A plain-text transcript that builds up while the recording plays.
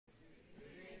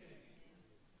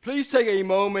Please take a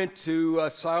moment to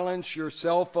silence your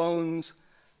cell phones.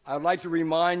 I'd like to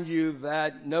remind you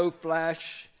that no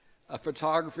flash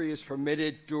photography is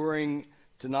permitted during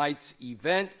tonight's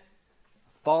event.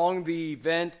 Following the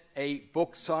event, a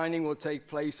book signing will take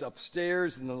place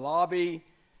upstairs in the lobby.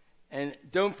 And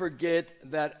don't forget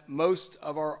that most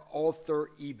of our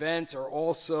author events are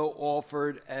also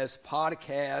offered as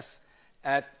podcasts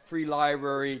at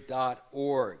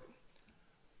freelibrary.org.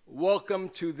 Welcome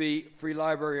to the Free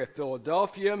Library of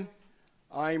Philadelphia.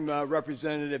 I'm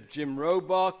Representative Jim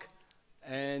Roebuck,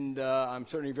 and I'm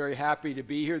certainly very happy to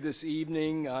be here this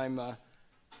evening. I'm a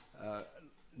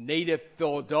native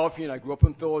Philadelphian. I grew up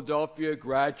in Philadelphia,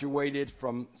 graduated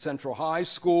from Central High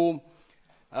School,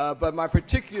 but my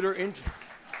particular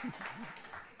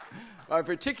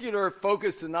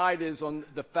focus tonight is on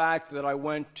the fact that I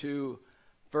went to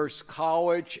first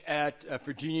college at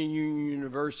Virginia Union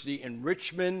University in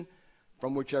Richmond,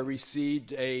 from which I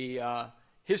received a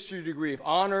history degree of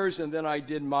honors, and then I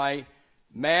did my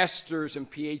master's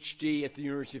and PhD at the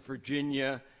University of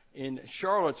Virginia in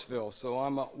Charlottesville. So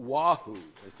I'm a wahoo,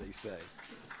 as they say.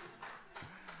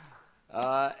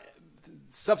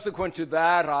 Subsequent to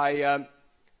that, I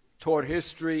taught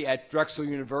history at Drexel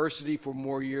University for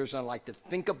more years than I like to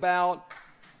think about.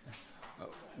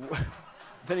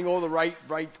 Hitting all the right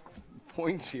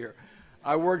points here.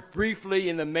 I worked briefly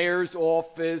in the mayor's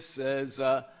office as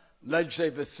a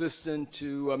legislative assistant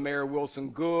to Mayor Wilson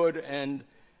Goode, and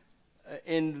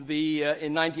in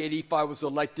 1985 was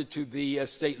elected to the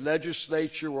state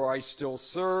legislature, where I still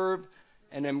serve,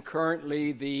 and am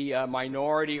currently the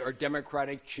minority or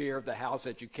Democratic chair of the House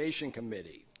Education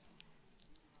Committee.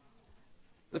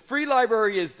 The Free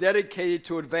Library is dedicated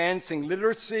to advancing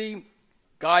literacy,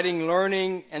 guiding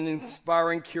learning, and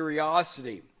inspiring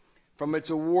curiosity, from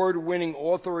its award-winning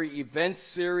author event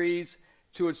series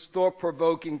to its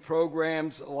thought-provoking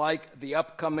programs like the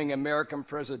upcoming American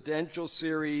Presidential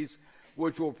Series,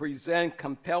 which will present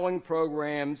compelling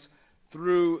programs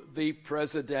through the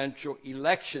presidential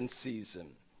election season.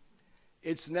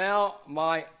 It's now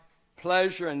my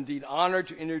pleasure and indeed honor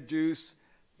to introduce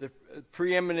the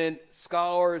preeminent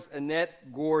scholars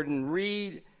Annette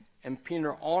Gordon-Reed and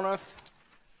Peter Onuf,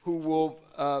 who will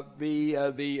be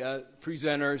the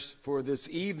presenters for this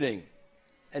evening.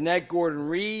 Annette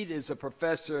Gordon-Reed is a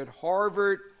professor at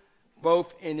Harvard,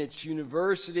 both in its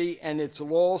university and its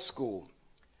law school.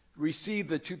 Received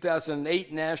the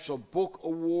 2008 National Book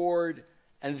Award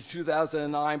and the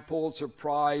 2009 Pulitzer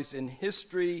Prize in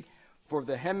History for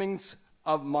the Hemingses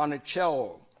of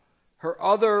Monticello. Her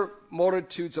other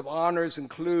multitudes of honors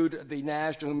include the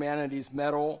National Humanities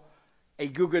Medal, a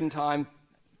Guggenheim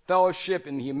Fellowship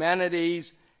in the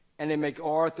Humanities, and a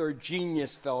MacArthur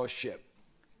Genius Fellowship.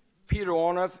 Peter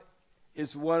Onuf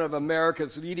is one of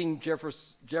America's leading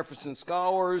Jefferson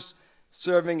scholars,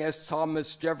 serving as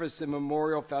Thomas Jefferson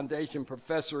Memorial Foundation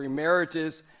Professor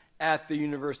Emeritus at the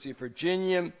University of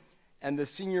Virginia and the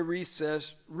Senior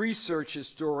Research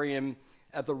Historian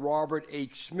at the Robert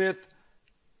H. Smith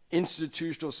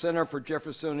Institutional Center for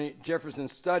Jefferson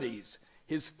Studies.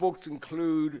 His books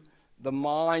include The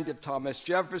Mind of Thomas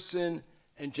Jefferson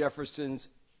and Jefferson's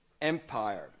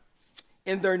Empire.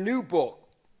 In their new book,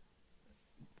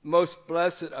 Most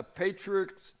Blessed of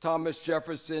Patriarchs, Thomas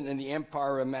Jefferson and the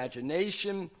Empire of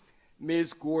Imagination,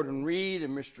 Ms. Gordon-Reed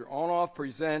and Mr. Onuf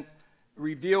present a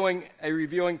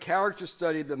revealing character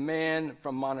study of the man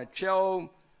from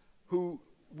Monticello who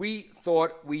we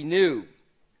thought we knew.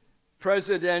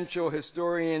 Presidential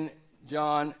historian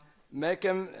John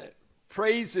Meckham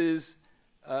praises,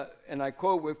 and I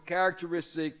quote, with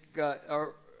characteristic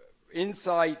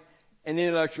insight and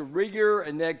intellectual rigor,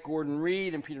 Annette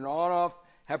Gordon-Reed and Peter Onuf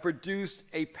have produced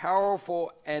a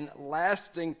powerful and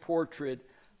lasting portrait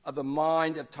of the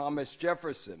mind of Thomas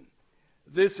Jefferson.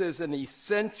 This is an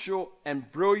essential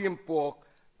and brilliant book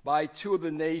by two of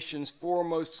the nation's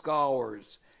foremost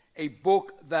scholars, a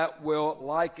book that will,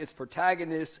 like its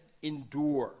protagonists,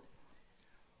 endure.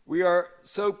 We are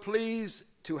so pleased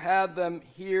to have them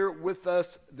here with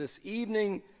us this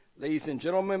evening. Ladies and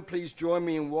gentlemen, please join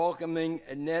me in welcoming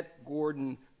Annette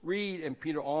Gordon-Reed and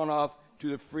Peter Onuf to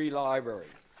the Free Library.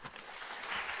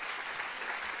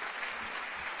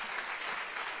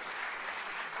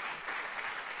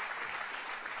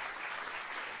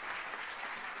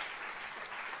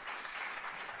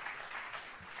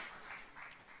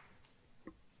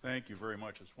 Thank you very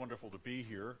much. It's wonderful to be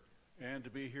here, and to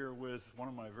be here with one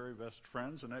of my very best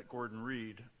friends, Annette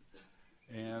Gordon-Reed.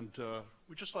 And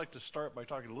we'd just like to start by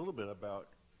talking a little bit about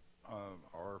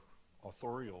our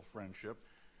authorial friendship.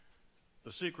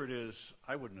 The secret is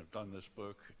I wouldn't have done this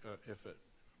book if it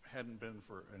hadn't been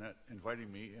for Annette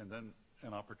inviting me and then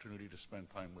an opportunity to spend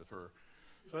time with her.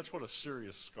 So that's what a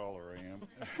serious scholar I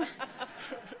am.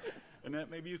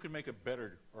 Annette, maybe you can make a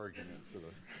better argument for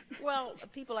the... Well,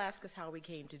 people ask us how we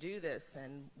came to do this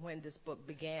and when this book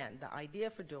began, the idea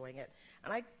for doing it.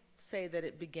 And I say that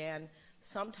it began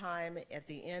sometime at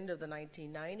the end of the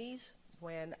 1990s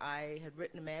when I had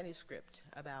written a manuscript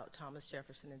about Thomas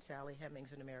Jefferson and Sally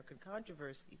Hemings in American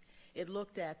Controversy. It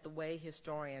looked at the way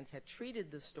historians had treated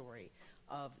the story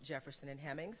of Jefferson and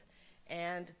Hemings,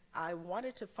 and I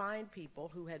wanted to find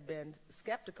people who had been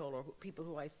skeptical, or people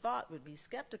who I thought would be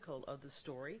skeptical of the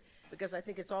story, because I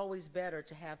think it's always better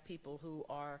to have people who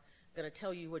are going to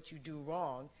tell you what you do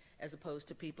wrong as opposed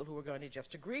to people who are going to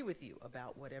just agree with you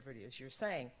about whatever it is you're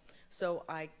saying. So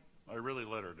I really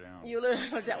let her down. You let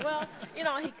her down. Well, you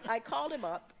know, I called him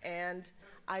up and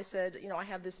I said, you know, I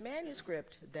have this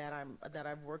manuscript that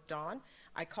I've worked on.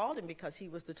 I called him because he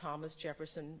was the Thomas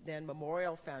Jefferson then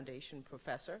Memorial Foundation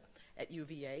professor at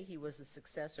UVA. He was the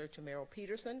successor to Merrill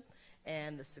Peterson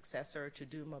and the successor to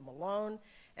Duma Malone.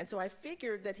 And so I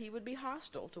figured that he would be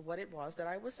hostile to what it was that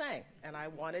I was saying. And I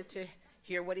wanted to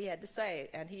hear what he had to say.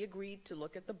 And he agreed to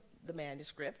look at the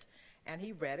manuscript, and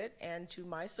he read it, and to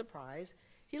my surprise,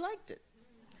 he liked it.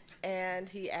 And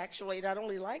he actually not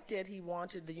only liked it, he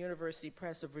wanted the University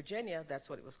Press of Virginia, that's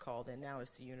what it was called then, now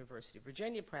it's the University of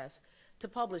Virginia Press, to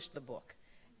publish the book.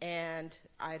 And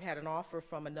I'd had an offer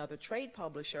from another trade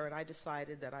publisher, and I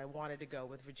decided that I wanted to go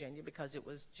with Virginia because it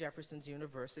was Jefferson's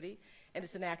university, and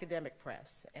it's an academic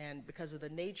press. And because of the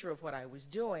nature of what I was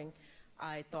doing,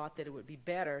 I thought that it would be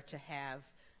better to have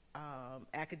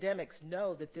academics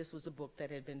know that this was a book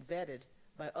that had been vetted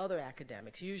by other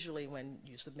academics. Usually when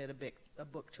you submit a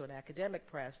book to an academic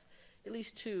press, at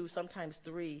least 2, sometimes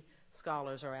 3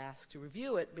 scholars are asked to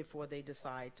review it before they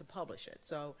decide to publish it.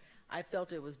 So I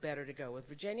felt it was better to go with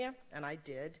Virginia, and I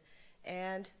did.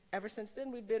 And ever since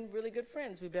then, we've been really good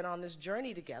friends. We've been on this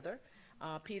journey together.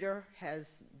 Peter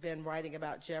has been writing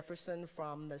about Jefferson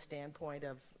from the standpoint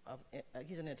of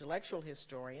he's an intellectual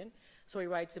historian, so he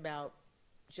writes about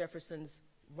Jefferson's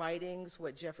writings,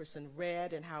 what Jefferson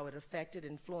read, and how it affected,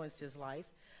 influenced his life.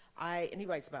 And he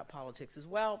writes about politics as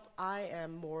well. I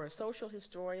am more a social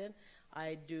historian.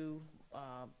 I do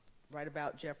write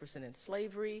about Jefferson and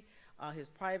slavery, his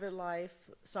private life,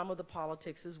 some of the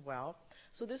politics as well.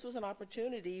 So this was an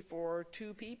opportunity for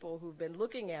 2 people who've been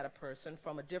looking at a person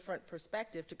from a different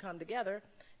perspective to come together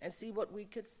and see what we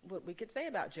could say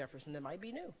about Jefferson that might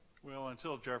be new. Well,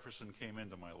 until Jefferson came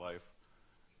into my life,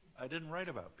 I didn't write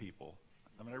about people.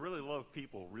 I mean, I really love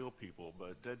people, real people,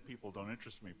 but dead people don't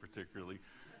interest me particularly.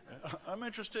 I'm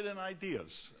interested in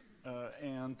ideas.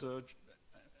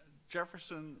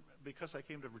 Jefferson, because I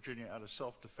came to Virginia out of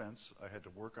self-defense, I had to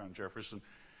work on Jefferson.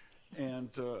 And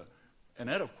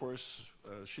Annette, of course,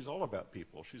 she's all about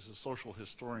people. She's a social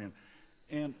historian.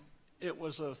 And it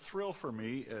was a thrill for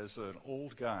me as an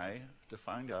old guy to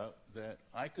find out that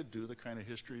I could do the kind of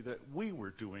history that we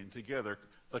were doing together.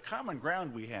 The common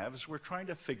ground we have is we're trying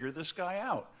to figure this guy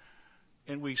out.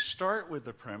 And we start with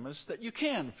the premise that you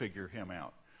can figure him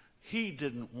out. He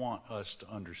didn't want us to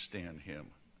understand him.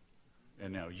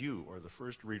 And now you are the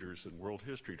first readers in world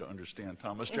history to understand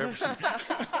Thomas Jefferson.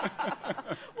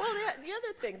 Well, the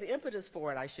other thing, the impetus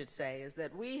for it, I should say, is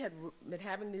that we had been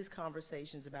having these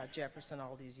conversations about Jefferson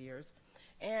all these years.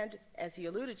 And as he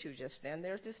alluded to just then,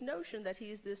 there's this notion that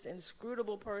he's this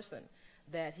inscrutable person,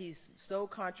 that he's so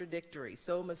contradictory,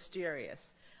 so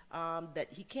mysterious, that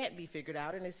he can't be figured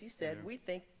out. And as he said, we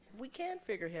think we can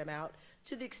figure him out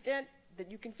to the extent that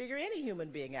you can figure any human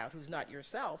being out who's not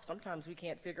yourself. Sometimes we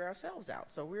can't figure ourselves out.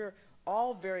 So we're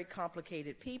all very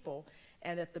complicated people,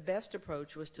 and that the best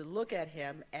approach was to look at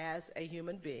him as a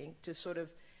human being, to sort of,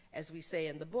 as we say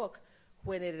in the book,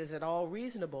 when it is at all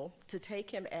reasonable, to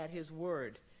take him at his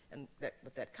word, and that,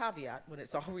 with that caveat, when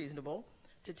it's all reasonable,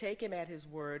 to take him at his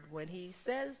word when he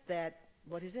says that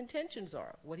what his intentions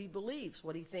are, what he believes,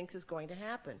 what he thinks is going to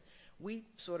happen. We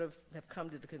sort of have come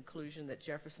to the conclusion that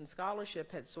Jefferson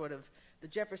scholarship had sort of, the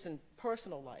Jefferson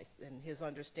personal life and his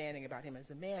understanding about him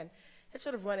as a man had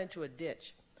sort of run into a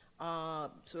ditch,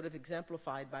 sort of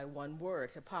exemplified by one word,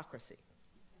 hypocrisy.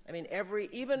 I mean,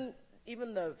 even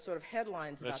the sort of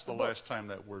headlines about That's the book, last time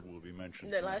that word will be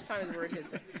mentioned. the last time the word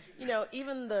hits it. You know,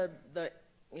 even the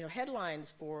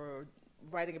headlines for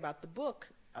writing about the book,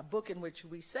 a book in which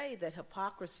we say that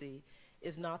hypocrisy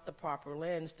is not the proper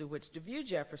lens through which to view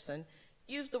Jefferson,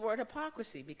 use the word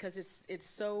hypocrisy because it's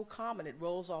so common. It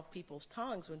rolls off people's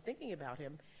tongues when thinking about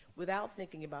him without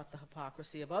thinking about the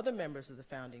hypocrisy of other members of the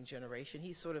founding generation.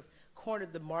 He sort of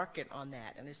cornered the market on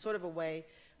that, and it's sort of a way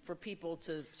for people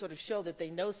to sort of show that they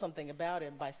know something about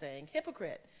him by saying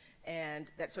hypocrite.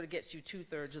 and that sort of gets you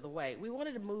 2/3 of the way. We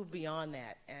wanted to move beyond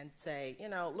that and say, you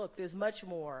know, look, there's much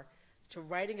more to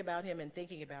writing about him and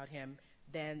thinking about him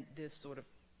than this sort of,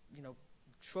 you know,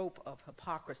 trope of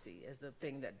hypocrisy as the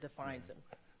thing that defines him.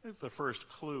 I think the first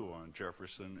clue on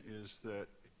Jefferson is that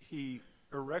he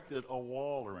erected a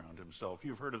wall around himself.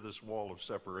 You've heard of this wall of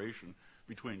separation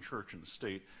between church and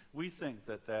state. We think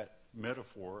that that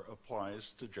metaphor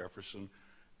applies to Jefferson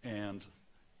and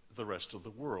the rest of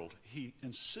the world. He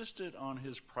insisted on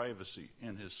his privacy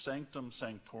in his sanctum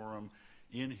sanctorum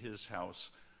in his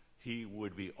house. He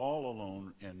would be all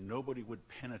alone and nobody would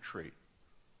penetrate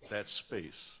that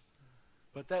space.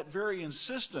 But that very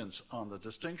insistence on the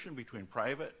distinction between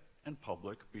private and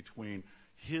public, between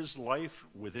his life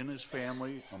within his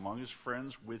family, among his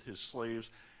friends, with his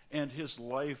slaves, and his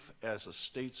life as a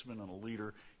statesman and a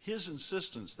leader, his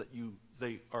insistence that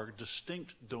they are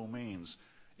distinct domains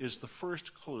is the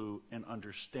first clue in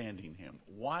understanding him.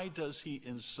 Why does he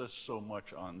insist so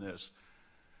much on this?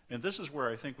 And this is where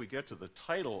I think we get to the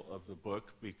title of the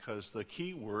book, because the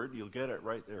key word, you'll get it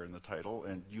right there in the title,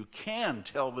 and you can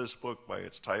tell this book by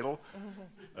its title,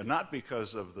 not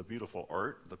because of the beautiful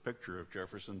art, the picture of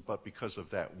Jefferson, but because of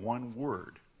that one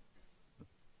word,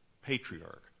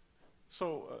 patriarch.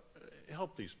 So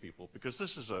help these people, because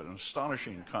this is an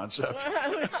astonishing concept.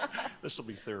 This will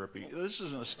be therapy. This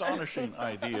is an astonishing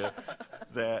idea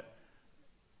that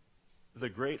the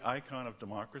great icon of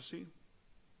democracy,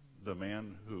 the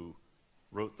man who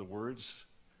wrote the words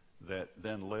that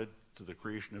then led to the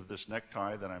creation of this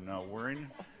necktie that I'm now wearing.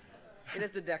 It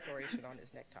is the decoration on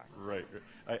his necktie. Right.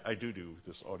 I do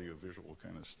this audio-visual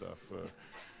kind of stuff.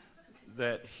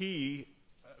 That he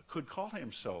could call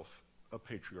himself a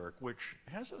patriarch, which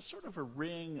has a sort of a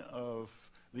ring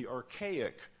of the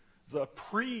archaic, the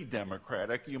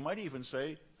pre-democratic, you might even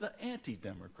say the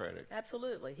anti-democratic.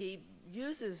 Absolutely. He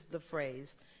uses the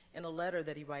phrase in a letter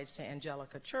that he writes to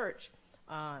Angelica Church,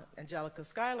 Angelica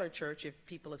Schuyler Church. If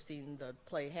people have seen the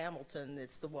play Hamilton,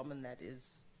 it's the woman that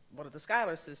is one of the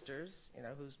Schuyler sisters, you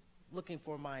know, who's looking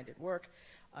for a mind at work,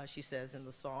 she says in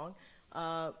the song.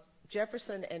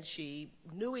 Jefferson and she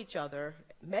knew each other,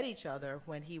 met each other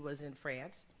when he was in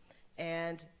France,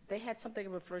 and they had something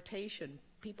of a flirtation.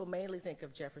 People mainly think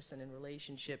of Jefferson in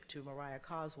relationship to Maria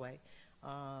Causeway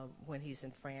when he's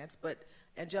in France, but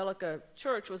Angelica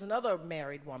Church was another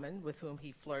married woman with whom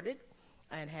he flirted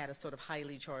and had a sort of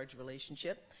highly charged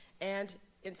relationship. And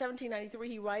in 1793,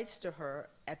 he writes to her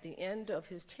at the end of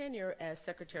his tenure as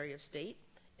Secretary of State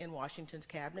in Washington's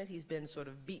cabinet. He's been sort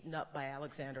of beaten up by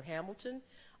Alexander Hamilton,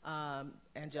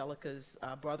 Angelica's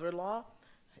brother-in-law,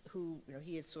 who, you know,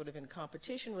 he is sort of in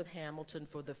competition with Hamilton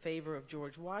for the favor of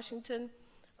George Washington.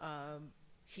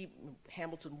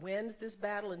 Hamilton wins this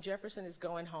battle, and Jefferson is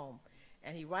going home.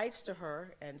 And he writes to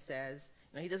her and says,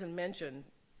 you know, he doesn't mention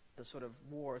the sort of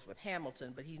wars with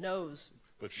Hamilton, but he knows.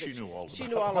 But she knew all about it. She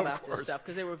knew all about this stuff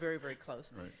because they were very, very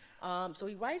close. Right. So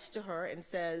he writes to her and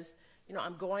says, you know,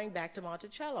 I'm going back to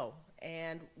Monticello.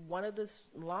 And one of the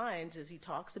lines is he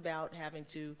talks about having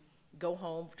to go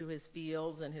home to his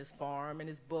fields and his farm and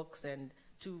his books and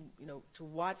to, you know, to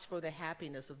watch for the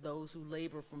happiness of those who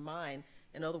labor for mine.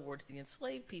 In other words, the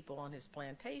enslaved people on his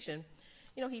plantation.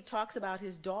 You know, he talks about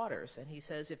his daughters, and he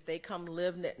says, if they come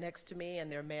live next to me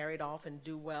and they're married off and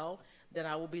do well, then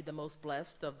I will be the most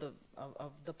blessed of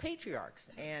the patriarchs.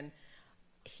 And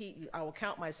I will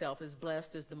count myself as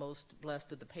blessed as the most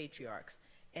blessed of the patriarchs.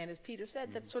 And as Peter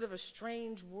said, that's sort of a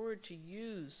strange word to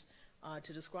use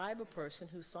to describe a person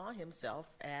who saw himself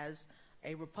as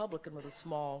a Republican with a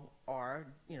small r,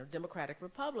 you know, Democratic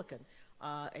Republican,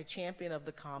 a champion of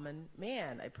the common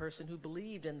man, a person who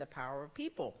believed in the power of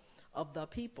people, of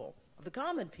the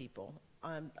common people.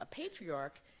 A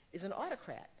patriarch is an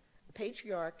autocrat. A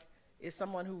patriarch is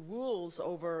someone who rules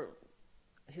over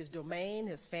his domain,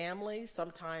 his family,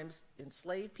 sometimes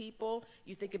enslaved people.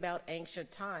 You think about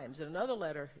ancient times. In another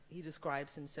letter, he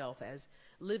describes himself as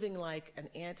living like an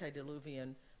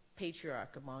antediluvian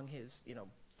patriarch among his, you know,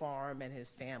 farm and his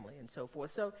family and so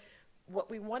forth. So what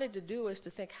we wanted to do is to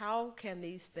think, how can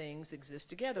these things exist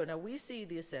together? Now, we see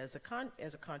this as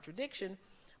a contradiction,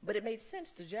 but it made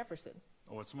sense to Jefferson.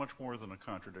 Oh, it's much more than a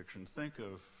contradiction. Think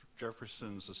of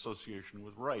Jefferson's association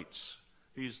with rights.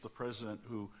 He's the president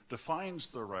who defines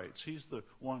the rights. He's the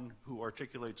one who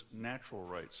articulates natural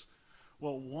rights.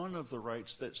 Well, one of the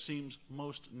rights that seems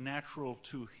most natural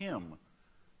to him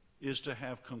is to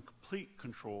have complete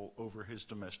control over his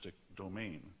domestic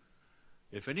domain.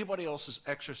 If anybody else is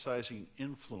exercising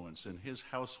influence in his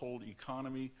household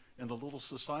economy and the little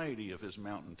society of his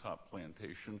mountaintop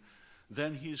plantation,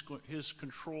 then his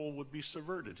control would be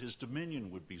subverted, his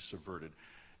dominion would be subverted.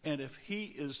 And if he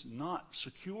is not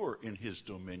secure in his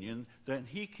dominion, then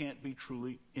he can't be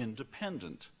truly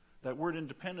independent. That word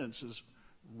independence is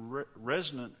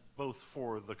resonant both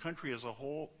for the country as a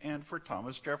whole and for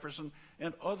Thomas Jefferson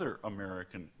and other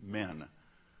American men.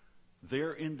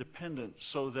 They're independent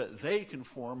so that they can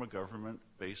form a government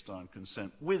based on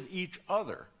consent with each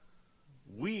other.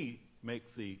 We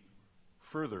make the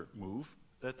further move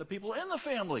that the people in the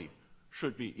family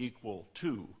should be equal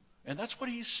too. And that's what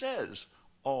he says.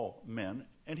 All men,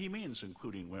 and he means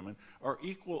including women, are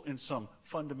equal in some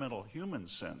fundamental human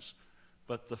sense,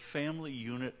 but the family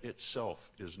unit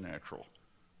itself is natural.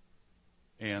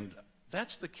 And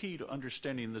that's the key to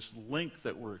understanding this link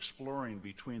that we're exploring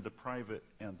between the private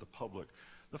and the public.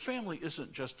 The family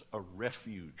isn't just a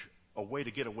refuge, a way to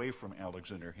get away from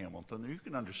Alexander Hamilton. You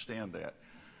can understand that.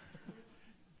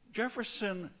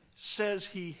 Jefferson says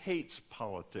he hates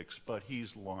politics, but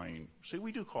he's lying. See,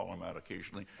 we do call him out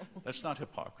occasionally. That's not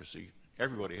hypocrisy.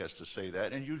 Everybody has to say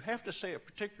that, and you have to say it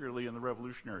particularly in the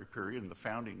Revolutionary period, in the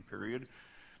founding period,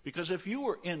 because if you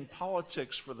were in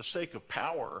politics for the sake of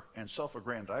power and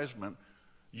self-aggrandizement,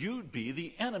 you'd be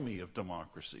the enemy of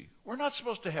democracy. We're not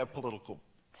supposed to have political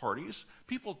parties.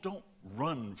 People don't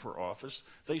run for office,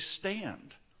 they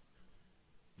stand.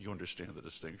 You understand the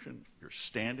distinction? You're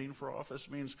standing for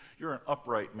office means you're an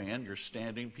upright man, you're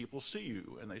standing, people see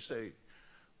you, and they say,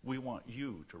 we want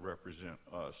you to represent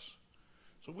us.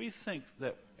 So we think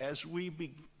that as we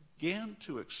began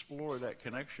to explore that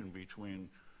connection between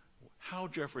how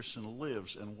Jefferson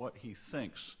lives and what he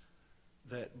thinks,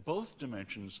 that both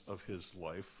dimensions of his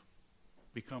life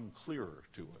become clearer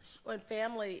to us. Well, and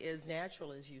family is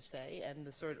natural, as you say, and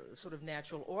the sort of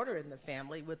natural order in the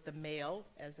family with the male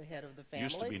as the head of the family.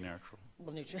 Used to be natural.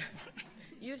 Well,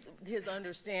 his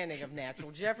understanding of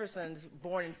natural. Jefferson's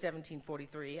born in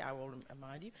 1743, I will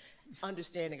remind you,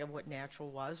 understanding of what natural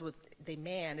was with the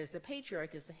man as the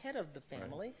patriarch, is the head of the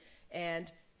family, right,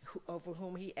 and over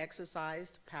whom he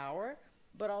exercised power,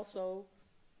 but also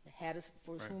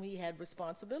for right, whom he had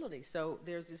responsibility. So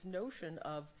there's this notion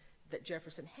of that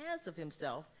Jefferson has of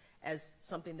himself as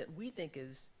something that we think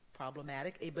is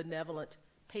problematic, a benevolent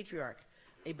patriarch,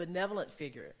 a benevolent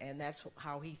figure, and that's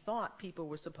how he thought people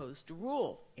were supposed to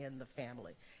rule in the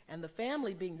family. And the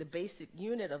family being the basic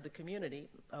unit of the community,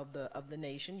 of the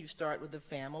nation, you start with the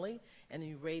family, and then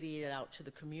you radiate it out to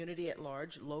the community at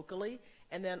large, locally,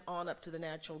 and then on up to the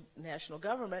national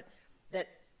government, that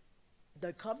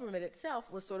the government itself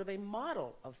was sort of a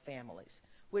model of families,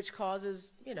 which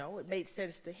causes, it made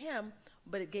sense to him,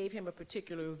 but it gave him a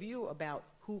particular view about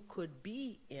who could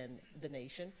be in the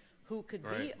nation, who could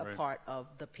be a part of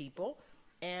the people,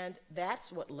 and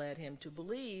that's what led him to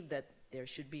believe that there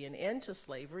should be an end to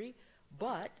slavery,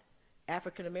 but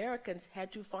African Americans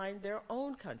had to find their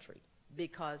own country,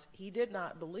 because he did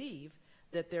not believe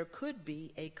that there could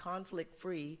be a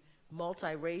conflict-free,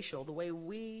 multiracial, the way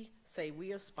we say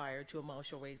we aspire to a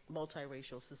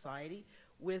multiracial society,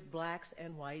 with blacks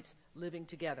and whites living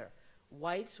together.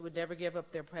 Whites would never give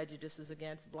up their prejudices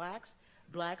against blacks.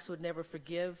 Blacks would never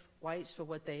forgive whites for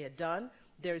what they had done.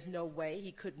 There's no way,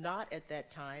 he could not at that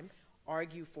time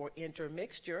argue for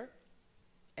intermixture,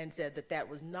 and said that that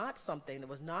was not something, that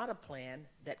was not a plan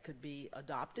that could be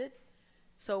adopted.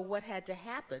 So what had to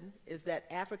happen is that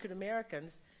African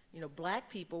Americans, black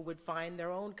people would find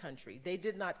their own country. They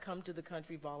did not come to the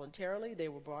country voluntarily. They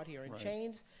were brought here in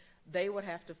chains. They would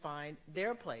have to find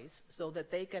their place so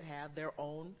that they could have their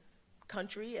own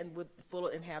country and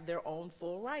have their own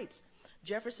full rights.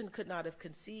 Jefferson could not have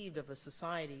conceived of a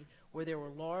society where there were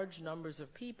large numbers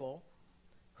of people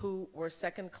who were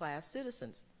second-class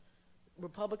citizens.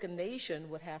 Republican nation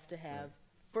would have to have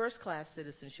first-class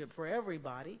citizenship for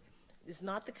everybody. It's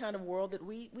not the kind of world that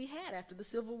we had after the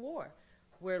Civil War,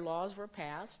 where laws were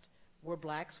passed, where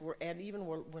blacks were, and even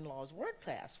when laws weren't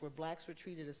passed, where blacks were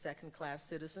treated as second-class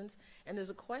citizens. And there's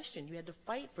a question, you had to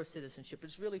fight for citizenship.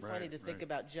 It's really funny to think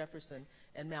about Jefferson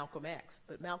and Malcolm X.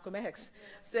 But Malcolm X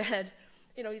said,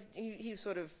 he's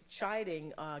sort of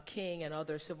chiding King and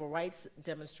other civil rights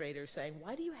demonstrators, saying,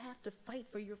 why do you have to fight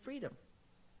for your freedom?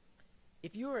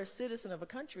 If you're a citizen of a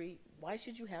country, why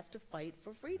should you have to fight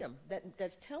for freedom?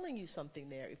 That's telling you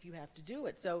something there if you have to do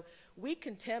it. So we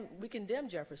condemn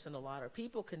Jefferson a lot, or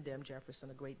people condemn Jefferson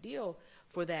a great deal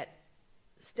for that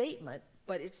statement,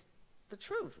 but it's the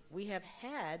truth. We have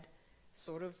had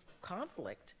sort of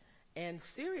conflict, and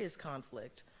serious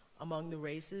conflict, among the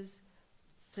races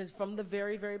since from the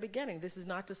very, very beginning. This is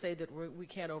not to say that we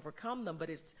can't overcome them,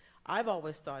 but I've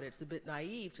always thought it's a bit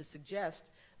naive to suggest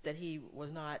that he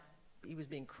was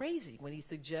being crazy when he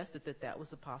suggested that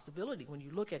was a possibility when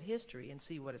you look at history and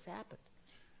see what has happened.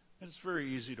 And it's very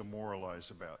easy to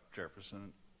moralize about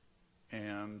Jefferson.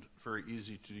 and very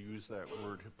easy to use that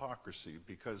word hypocrisy,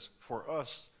 because for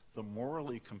us, the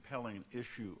morally compelling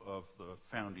issue of the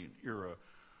founding era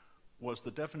was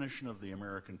the definition of the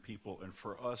American people, and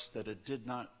for us that it did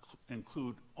not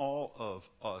include all of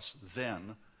us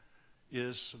then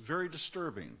is very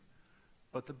disturbing.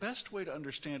 But the best way to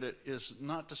understand it is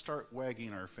not to start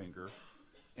wagging our finger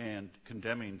and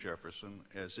condemning Jefferson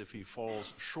as if he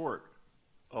falls short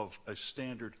of a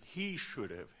standard he should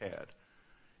have had.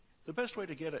 The best way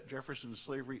to get at Jefferson's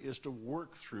slavery is to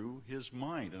work through his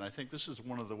mind, and I think this is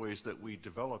one of the ways that we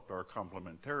developed our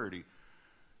complementarity.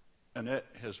 Annette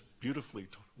has beautifully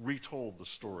retold the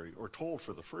story, or told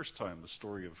for the first time the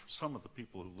story of some of the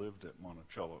people who lived at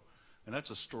Monticello. And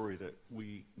that's a story that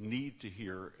we need to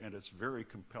hear, and it's very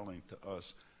compelling to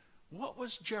us. What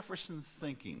was Jefferson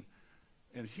thinking?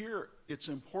 And here it's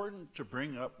important to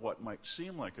bring up what might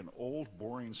seem like an old,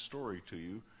 boring story to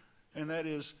you, and that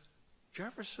is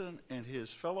Jefferson and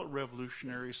his fellow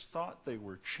revolutionaries thought they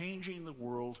were changing the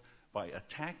world by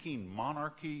attacking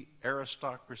monarchy,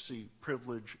 aristocracy,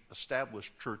 privilege,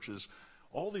 established churches,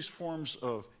 all these forms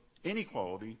of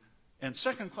inequality and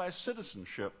second-class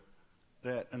citizenship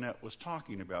that Annette was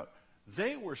talking about.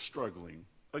 They were struggling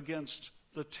against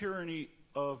the tyranny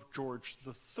of George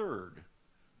III.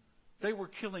 They were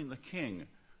killing the king.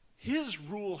 His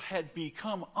rule had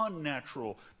become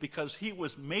unnatural because he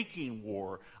was making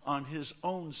war on his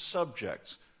own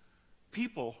subjects,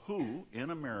 people who, in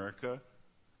America,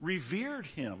 revered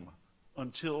him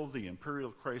until the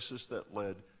imperial crisis that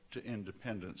led to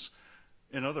independence.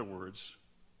 In other words,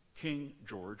 King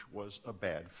George was a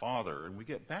bad father, and we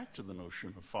get back to the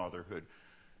notion of fatherhood.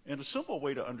 And a simple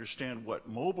way to understand what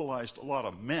mobilized a lot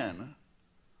of men,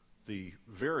 the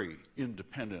very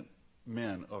independent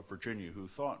men of Virginia who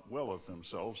thought well of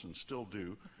themselves and still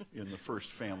do in the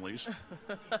first families,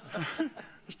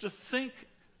 is to think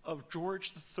of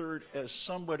George III as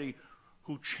somebody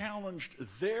who challenged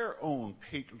their own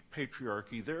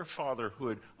patriarchy, their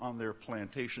fatherhood on their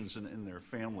plantations and in their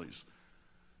families.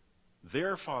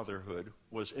 Their fatherhood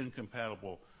was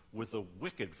incompatible with the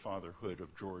wicked fatherhood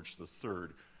of George III.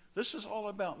 This is all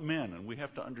about men, and we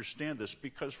have to understand this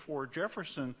because for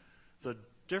Jefferson, the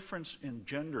difference in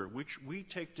gender, which we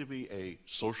take to be a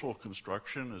social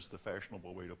construction is the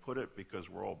fashionable way to put it because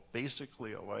we're all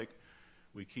basically alike,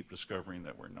 we keep discovering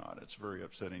that we're not. It's very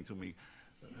upsetting to me.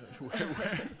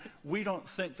 We don't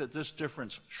think that this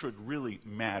difference should really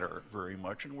matter very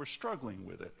much, and we're struggling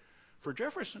with it. For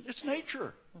Jefferson, it's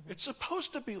nature. It's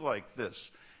supposed to be like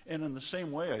this. And in the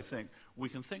same way, I think, we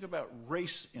can think about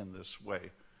race in this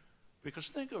way. Because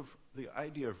think of the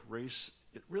idea of race,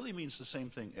 it really means the same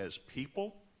thing as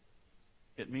people.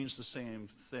 It means the same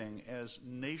thing as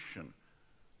nation.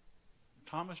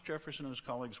 Thomas Jefferson and his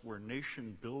colleagues were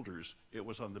nation builders. It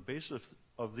was on the basis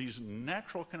of these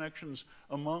natural connections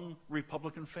among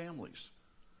Republican families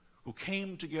who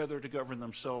came together to govern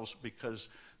themselves because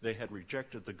they had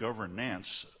rejected the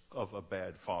governance of a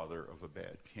bad father, of a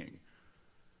bad king.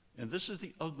 And this is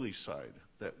the ugly side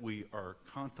that we are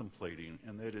contemplating,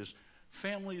 and that is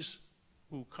families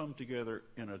who come together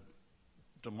in a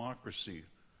democracy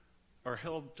are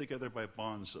held together by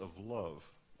bonds of love.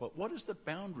 But what is the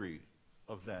boundary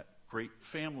of that great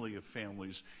family of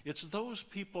families? It's those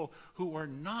people who are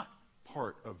not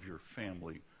part of your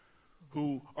family,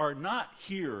 who are not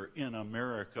here in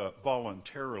America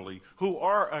voluntarily, who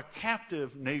are a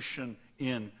captive nation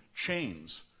in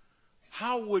chains.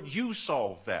 How would you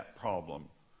solve that problem?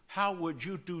 How would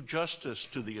you do justice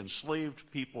to the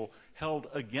enslaved people held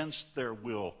against their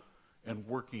will and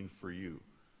working for you?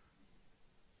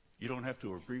 You don't have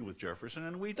to agree with Jefferson,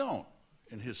 and we don't,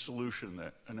 in his solution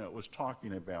that Annette was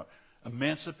talking about,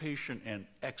 emancipation and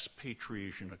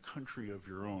expatriation, a country of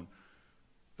your own.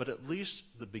 But at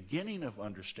least the beginning of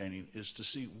understanding is to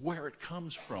see where it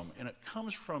comes from. And it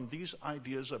comes from these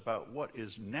ideas about what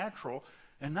is natural,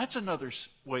 and that's another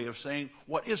way of saying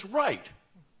what is right,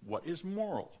 what is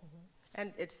moral.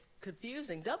 And it's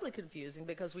confusing, doubly confusing,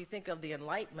 because we think of the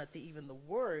Enlightenment, even the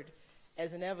word,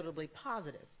 as inevitably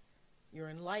positive. You're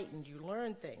enlightened, you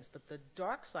learn things, but the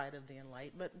dark side of the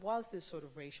Enlightenment was this sort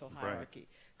of racial hierarchy,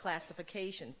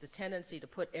 classifications, the tendency to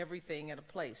put everything in a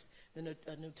place, the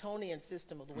Newtonian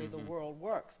system of the way the world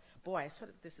works. Boy,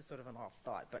 this is sort of an off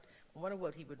thought, but I wonder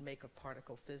what he would make of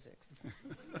particle physics.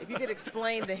 If you could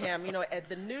explain to him, at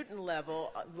the Newton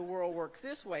level, the world works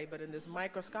this way, but in this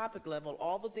microscopic level,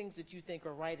 all the things that you think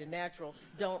are right and natural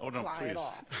don't apply at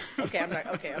all. Okay, I'm not.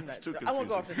 I won't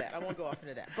go off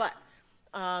into that. But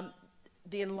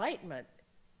the Enlightenment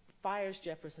fires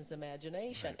Jefferson's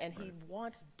imagination, and he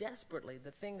wants desperately,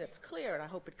 the thing that's clear, and I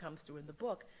hope it comes through in the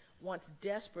book, wants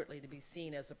desperately to be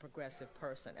seen as a progressive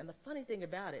person. And the funny thing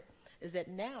about it is that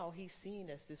now he's seen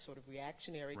as this sort of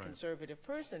reactionary, conservative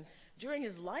person. During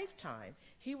his lifetime,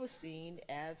 he was seen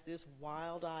as this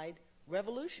wild-eyed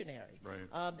revolutionary.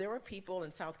 There were people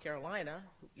in South Carolina,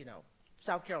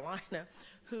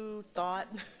 who thought,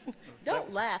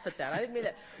 don't laugh at that, I didn't mean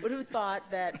that, but who thought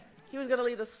that he was going to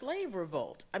lead a slave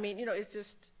revolt. I mean, it's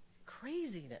just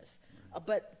craziness.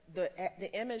 But the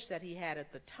image that he had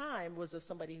at the time was of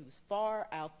somebody who's far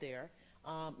out there,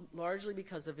 largely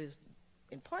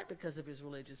in part because of his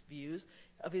religious views,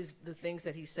 of the things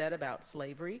that he said about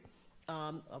slavery.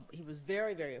 He was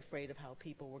very, very afraid of how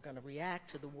people were going to react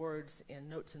to the words in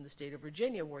Notes in the State of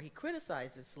Virginia where he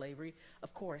criticizes slavery,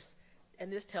 of course.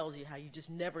 And this tells you how you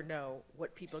just never know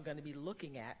what people are going to be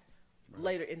looking at,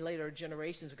 later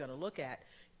generations are going to look at.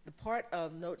 The part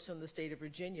of Notes on the State of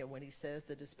Virginia when he says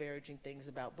the disparaging things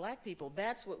about black people,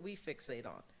 that's what we fixate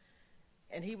on.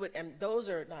 And those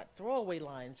are not throwaway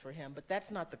lines for him, but that's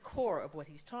not the core of what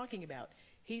he's talking about.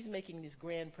 He's making these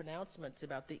grand pronouncements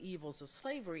about the evils of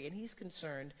slavery, and he's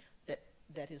concerned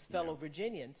that his fellow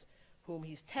Virginians, whom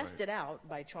he's tested out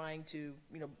by trying to,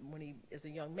 when he, as a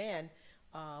young man,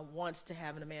 wants to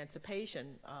have an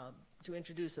emancipation, to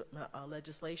introduce a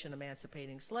legislation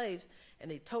emancipating slaves,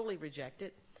 and they totally reject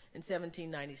it. In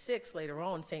 1796, later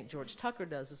on, St. George Tucker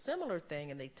does a similar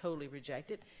thing, and they totally reject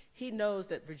it. He knows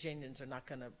that Virginians are not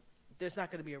going to, there's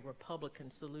not going to be a Republican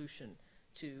solution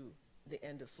to the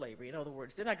end of slavery. In other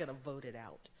words, they're not going to vote it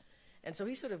out. And so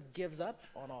he sort of gives up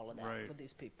on all of that for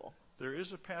these people. There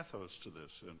is a pathos to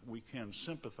this, and we can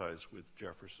sympathize with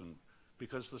Jefferson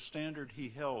because the standard he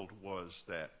held was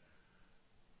that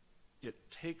it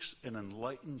takes an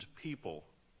enlightened people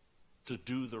to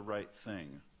do the right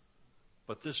thing.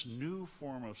 But this new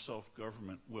form of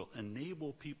self-government will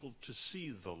enable people to see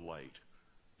the light.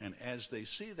 And as they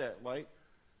see that light,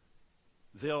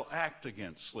 they'll act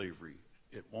against slavery.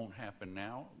 It won't happen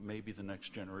now, maybe the next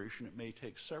generation. It may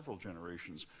take several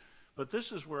generations. But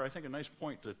this is where I think a nice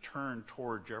point to turn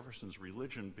toward Jefferson's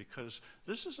religion, because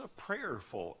this is a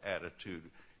prayerful attitude.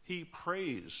 He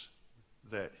prays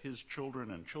that his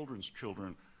children and children's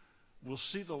children will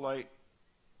see the light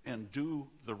and do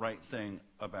the right thing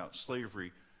about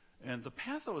slavery. And the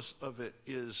pathos of it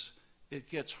is it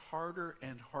gets harder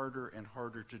and harder and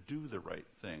harder to do the right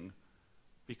thing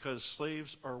because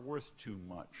slaves are worth too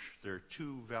much. They're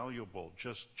too valuable.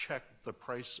 Just check the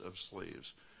price of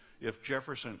slaves. If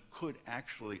Jefferson could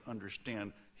actually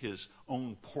understand his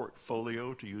own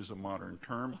portfolio, to use a modern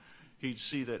term, he'd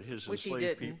see that his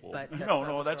enslaved people...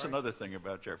 That's another thing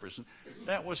about Jefferson.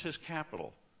 That was his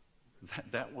capital.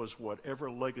 That was whatever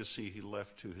legacy he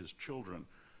left to his children.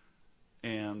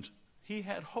 And he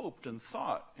had hoped and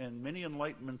thought, and many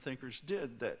Enlightenment thinkers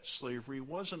did, that slavery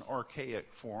was an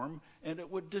archaic form, and it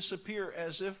would disappear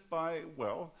as if by,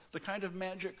 well, the kind of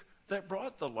magic that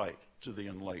brought the light to the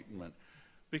Enlightenment.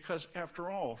 Because,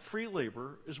 after all, free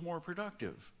labor is more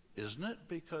productive, isn't it?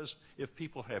 Because if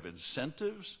people have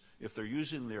incentives, if they're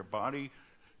using their body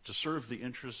to serve the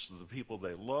interests of the people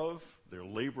they love, their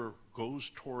labor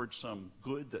goes towards some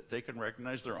good that they can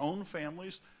recognize, their own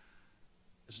families.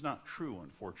 It's not true,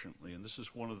 unfortunately, and this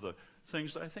is one of the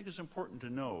things that I think is important to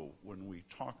know when we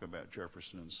talk about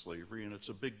Jefferson and slavery, and it's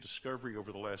a big discovery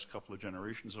over the last couple of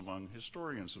generations among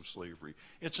historians of slavery.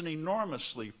 It's an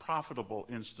enormously profitable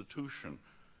institution.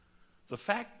 The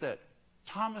fact that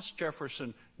Thomas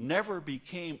Jefferson never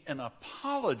became an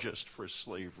apologist for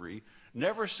slavery,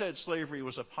 never said slavery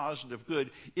was a positive good,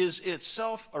 is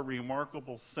itself a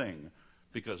remarkable thing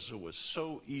because it was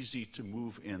so easy to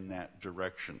move in that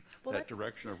direction, that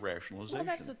direction of rationalization. Well,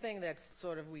 that's the thing that's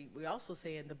sort of, we also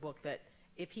say in the book that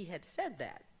if he had said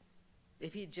that,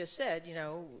 if he just said,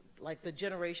 like the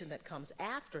generation that comes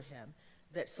after him,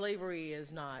 that slavery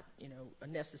is not, a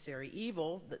necessary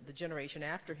evil, that the generation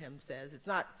after him says it's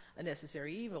not a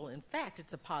necessary evil, in fact,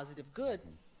 it's a positive good,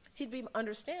 he'd be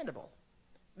understandable.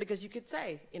 Because you could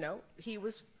say, he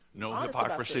was no honest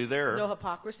hypocrisy about this. there. No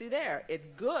hypocrisy there. It's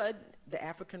good. The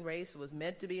African race was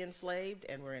meant to be enslaved,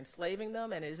 and we're enslaving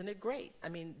them, and isn't it great? I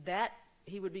mean, that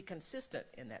he would be consistent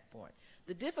in that point.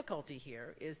 The difficulty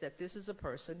here is that this is a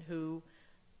person who,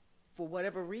 for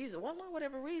whatever reason, well, not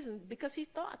whatever reason, because he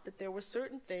thought that there were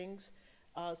certain things,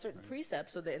 certain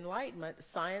precepts of the Enlightenment,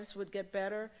 science would get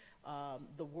better,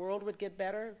 the world would get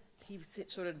better. He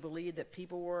sort of believed that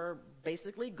people were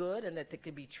basically good and that they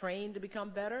could be trained to become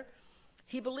better.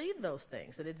 He believed those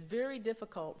things, and it's very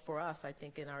difficult for us, I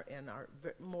think, in our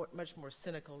much more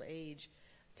cynical age,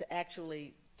 to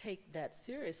actually take that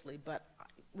seriously. But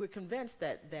we're convinced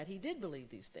that he did believe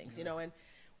these things, and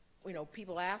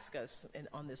people ask us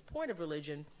on this point of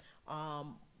religion,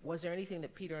 was there anything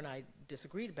that Peter and I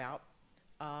disagreed about?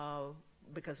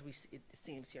 Because it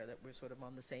seems here that we're sort of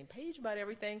on the same page about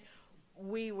everything.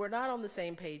 We were not on the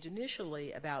same page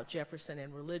initially about Jefferson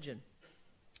and religion.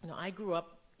 You know, I grew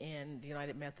up in the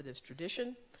United Methodist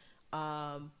tradition,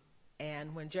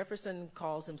 and when Jefferson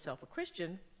calls himself a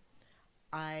Christian,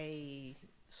 I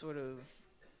sort of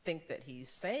think that he's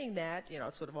saying that, you know,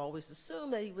 sort of always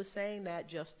assume that he was saying that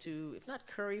just to, if not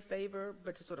curry favor,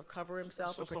 but to sort of cover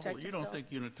himself or protect himself. You don't think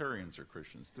Unitarians are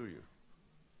Christians, do you?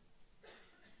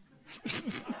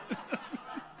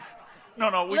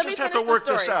 No, we just have to work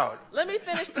this out. Let me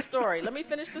finish the story.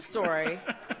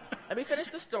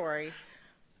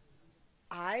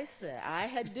 I said I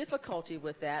had difficulty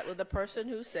with that, with a person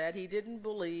who said he didn't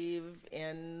believe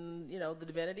in, you know, the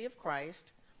divinity of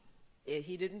Christ.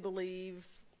 He didn't believe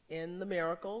in the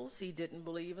miracles. He didn't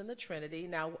believe in the Trinity.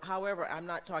 Now, however, I'm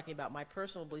not talking about my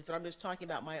personal belief, but I'm just talking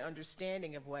about my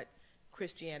understanding of what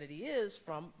Christianity is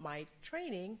from my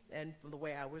training and from the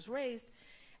way I was raised.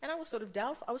 And I was sort of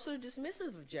doubtful, I was sort of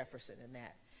dismissive of Jefferson in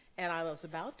that. And I was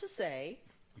about to say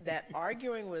that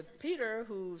arguing with Peter,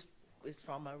 who is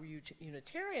from a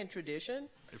Unitarian tradition.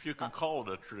 If you can call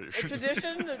it a tradition. A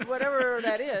tradition, whatever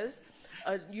that is,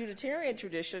 a Unitarian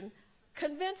tradition,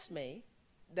 convinced me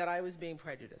that I was being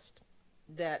prejudiced,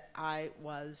 that I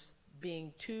was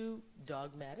being too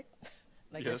dogmatic.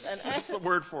 Yes, that's the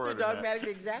word for it. Dogmatic, the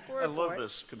exact word for it. I love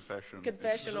this confession.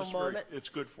 Confessional moment. It's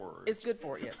good for her. It's good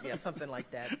for it, yeah, something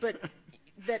like that. But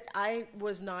that I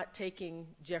was not taking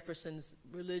Jefferson's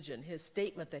religion, his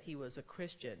statement that he was a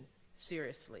Christian,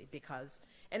 seriously, because,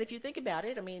 and if you think about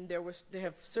it, I mean, there was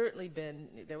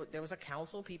a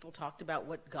council, people talked about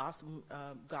what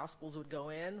gospels would go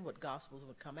in, what gospels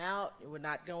would come out, it would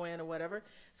not go in, or whatever.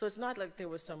 So it's not like there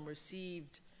was some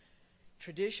received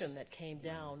tradition that came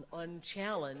down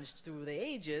unchallenged through the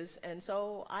ages, and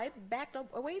so I backed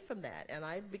up away from that, and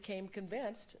I became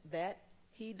convinced that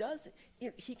he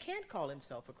can't call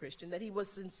himself a Christian, that he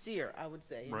was sincere, I would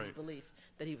say, in his belief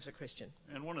that he was a Christian.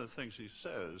 And one of the things he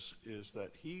says is that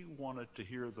he wanted to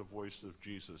hear the voice of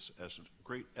Jesus as a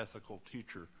great ethical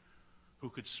teacher who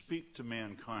could speak to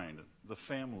mankind, the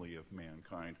family of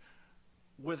mankind,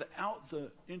 without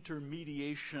the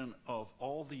intermediation of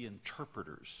all the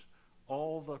interpreters,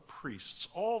 all the priests,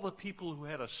 all the people who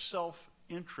had a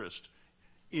self-interest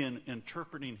in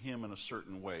interpreting him in a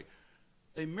certain way.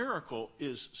 A miracle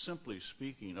is, simply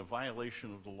speaking, a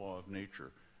violation of the law of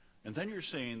nature. And then you're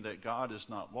saying that God is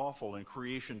not lawful and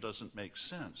creation doesn't make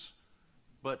sense.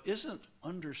 But isn't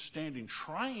understanding,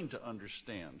 trying to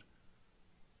understand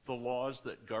the laws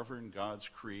that govern God's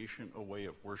creation a way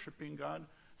of worshiping God?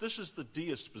 This is the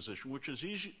deist position, which is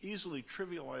easily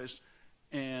trivialized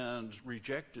and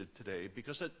rejected today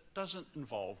because it doesn't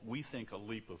involve, we think, a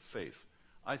leap of faith.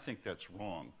 I think that's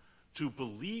wrong. To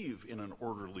believe in an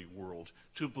orderly world,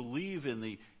 to believe in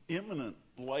the imminent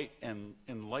light and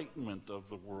enlightenment of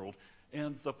the world,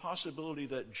 and the possibility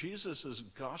that Jesus'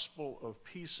 gospel of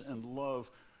peace and love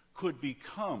could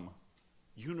become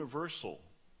universal,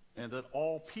 and that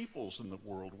all peoples in the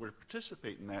world would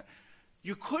participate in that.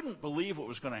 You couldn't believe what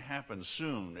was going to happen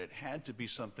soon. It had to be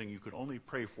something you could only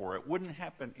pray for. It wouldn't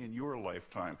happen in your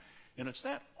lifetime. And it's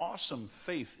that awesome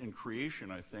faith in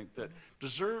creation, I think, that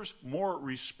deserves more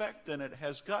respect than it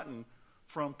has gotten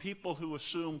from people who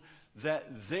assume that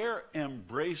their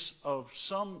embrace of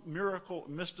some miracle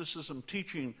mysticism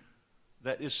teaching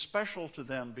that is special to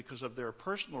them because of their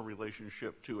personal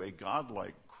relationship to a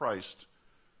godlike Christ.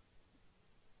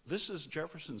 This is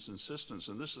Jefferson's insistence,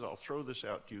 and this is, I'll throw this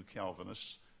out to you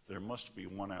Calvinists. There must be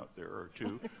one out there or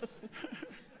two.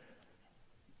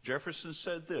 Jefferson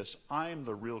said this: I'm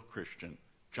the real Christian.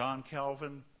 John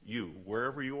Calvin, you,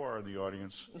 wherever you are in the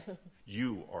audience,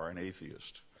 you are an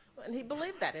atheist. And he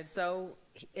believed that, and so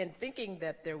in thinking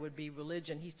that there would be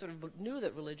religion, he sort of knew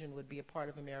that religion would be a part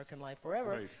of American life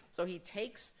forever. Right. So he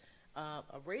takes a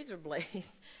razor blade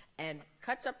and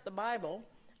cuts up the Bible,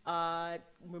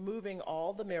 removing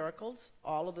all the miracles,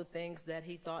 all of the things that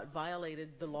he thought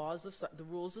violated the laws of the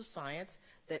rules of science,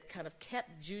 that kind of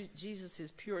kept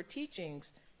Jesus' pure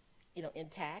teachings, you know,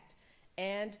 intact.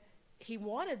 And he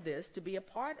wanted this to be a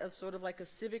part of sort of like a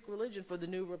civic religion for the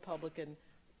new Republican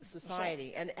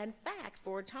society. And in fact,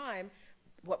 for a time,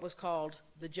 what was called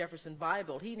the Jefferson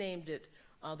Bible, he named it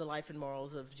The Life and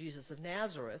Morals of Jesus of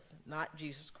Nazareth, not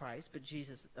Jesus Christ, but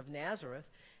Jesus of Nazareth,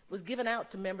 was given out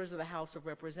to members of the House of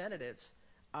Representatives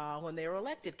when they were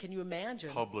elected. Can you imagine?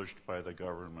 Published by the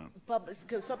government.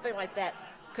 Because something like that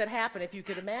could happen, if you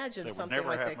could imagine that something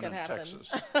like that could happen.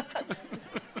 Texas.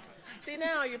 See,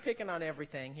 now you're picking on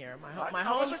everything here. My I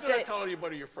home wasn't going state. to tell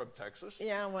anybody you're from Texas.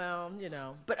 Yeah, well, you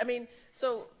know. But I mean,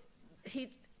 so he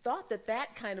thought that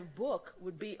that kind of book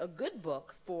would be a good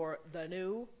book for the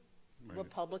new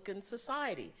Republican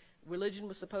society. Religion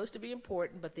was supposed to be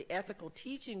important, but the ethical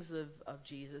teachings of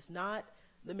Jesus, not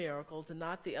the miracles and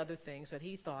not the other things that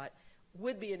he thought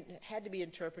had to be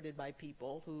interpreted by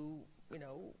people who,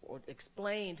 or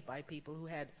explained by people who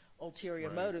had ulterior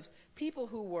motives. People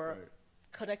who were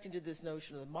connecting to this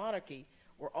notion of the monarchy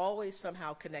were always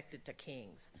somehow connected to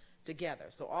kings together.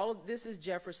 So all of this is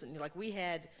Jefferson, like we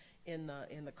had in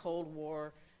the Cold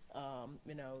War,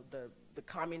 the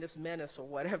communist menace or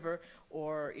whatever,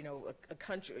 or a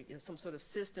country, some sort of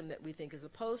system that we think is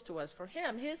opposed to us. For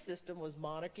him, his system was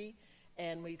monarchy,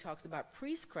 and when he talks about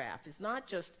priestcraft, it's not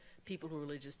just people who are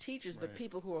religious teachers, but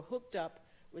people who are hooked up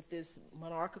with this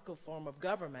monarchical form of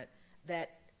government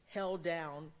that held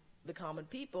down the common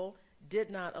people, did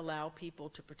not allow people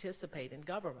to participate in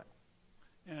government.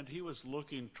 And he was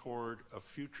looking toward a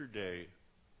future day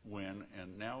when,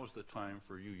 and now is the time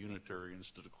for you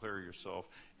Unitarians to declare yourself,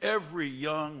 every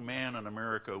young man in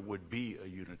America would be a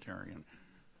Unitarian.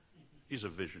 He's a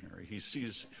visionary. He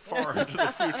sees far into the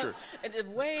future.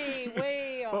 And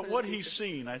way off. But what he's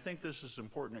seen, I think this is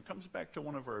important. It comes back to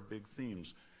one of our big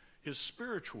themes. His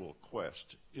spiritual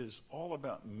quest is all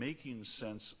about making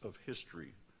sense of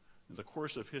history, the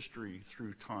course of history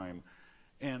through time.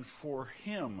 And for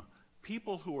him,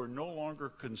 people who are no longer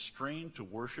constrained to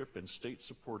worship in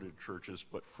state-supported churches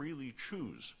but freely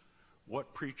choose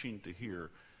what preaching to hear,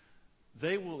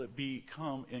 they will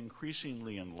become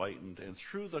increasingly enlightened. And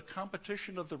through the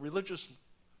competition of the religious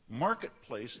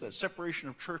marketplace that separation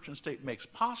of church and state makes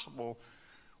possible,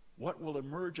 what will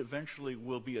emerge eventually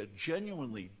will be a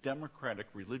genuinely democratic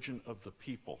religion of the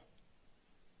people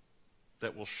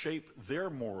that will shape their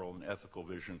moral and ethical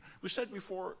vision. We said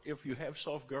before, if you have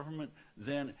self-government,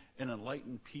 then an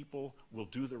enlightened people will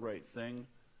do the right thing.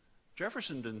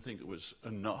 Jefferson didn't think it was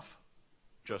enough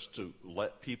just to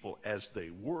let people as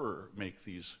they were make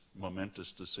these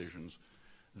momentous decisions.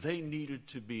 They needed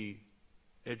to be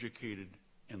educated,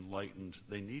 enlightened.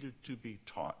 They needed to be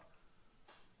taught.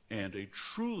 And a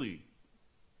truly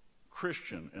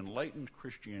Christian, enlightened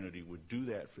Christianity would do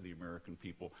that for the American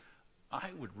people.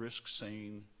 I would risk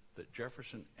saying that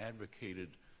Jefferson advocated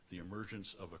the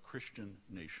emergence of a Christian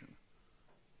nation.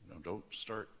 Now, don't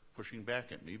start pushing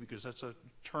back at me, because that's a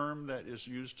term that is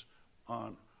used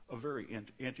on a very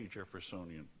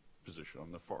anti-Jeffersonian position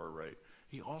on the far right.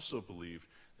 He also believed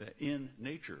that in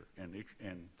nature and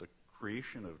the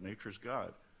creation of nature's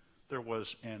God, there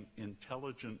was an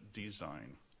intelligent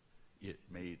design. It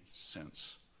made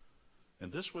sense.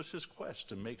 And this was his quest,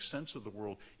 to make sense of the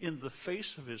world in the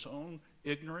face of his own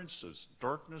ignorance, his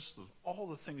darkness, all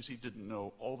the things he didn't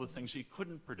know, all the things he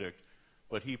couldn't predict,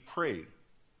 but he prayed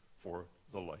for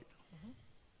the light. Mm-hmm.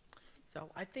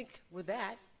 So I think with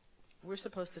that, we're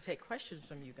supposed to take questions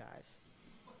from you guys.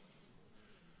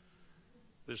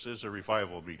 This is a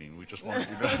revival meeting. We just wanted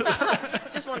you to know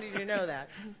that. Just wanted you to know that.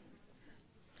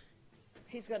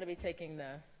 He's going to be taking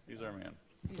the... He's our man.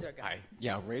 He's our guy. Hi.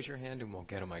 Yeah, raise your hand and we'll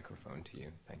get a microphone to you.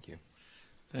 Thank you.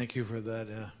 Thank you for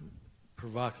that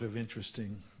provocative,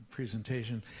 interesting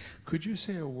presentation. Could you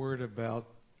say a word about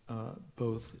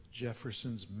both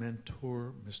Jefferson's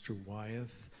mentor, Mr.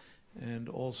 Wyeth, and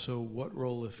also what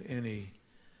role, if any,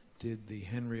 did the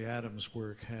Henry Adams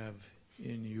work have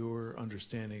in your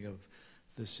understanding of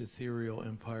this ethereal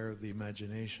empire of the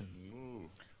imagination?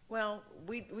 Well,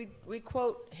 we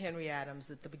quote Henry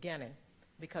Adams at the beginning,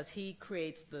 because he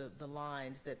creates the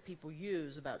lines that people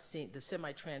use about seeing the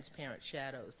semi-transparent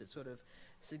shadows that sort of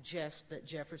suggest that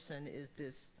Jefferson is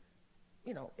this,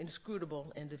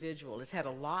 inscrutable individual. It's had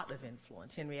a lot of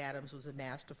influence. Henry Adams was a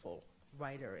masterful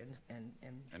writer,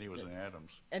 And he was an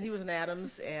Adams. And he was an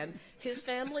Adams, and his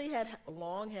family had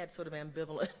long had sort of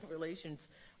ambivalent relations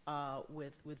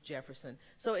with Jefferson.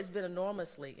 So it's been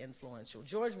enormously influential.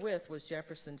 George Wythe was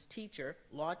Jefferson's teacher,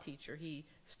 law teacher. He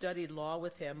studied law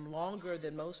with him longer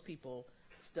than most people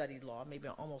studied law, maybe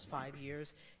almost 5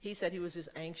 years. He said he was his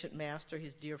ancient master,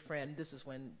 his dear friend. This is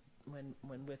when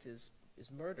Wythe is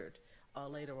murdered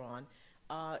later on.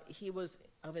 He was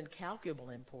of incalculable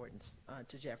importance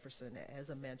to Jefferson as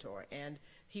a mentor, and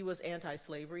he was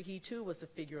anti-slavery. He too was a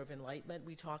figure of enlightenment.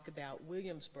 We talk about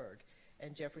Williamsburg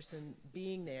and Jefferson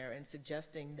being there and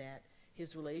suggesting that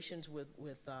his relations with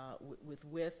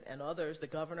Wythe and others, the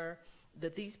governor,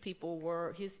 that these people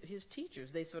were his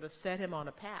teachers. They sort of set him on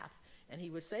a path. And he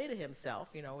would say to himself,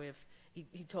 if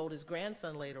he told his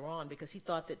grandson later on, because he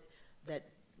thought that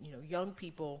young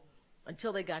people,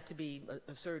 until they got to be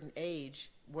a certain age,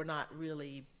 were not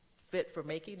really fit for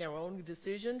making their own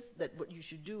decisions, that what you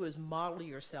should do is model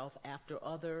yourself after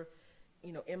other,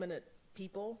 eminent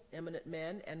people, eminent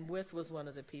men, and Wythe was one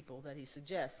of the people that he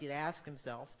suggests. He'd ask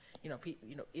himself,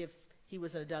 if he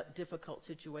was in a difficult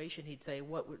situation, he'd say,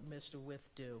 what would Mr. Wythe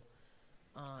do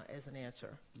as an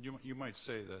answer? You might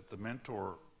say that the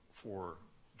mentor for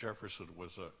Jefferson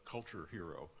was a culture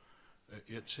hero.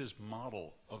 It's his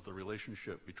model of the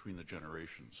relationship between the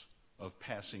generations, of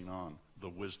passing on the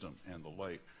wisdom and the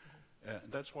light.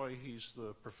 That's why he's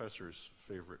the professor's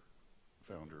favorite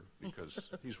founder, because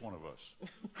he's one of us.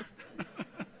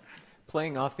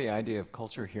 Playing off the idea of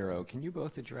culture hero, can you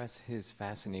both address his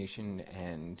fascination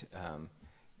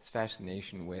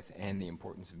with and the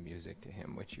importance of music to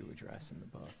him, which you address in the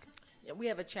book? Yeah, we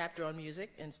have a chapter on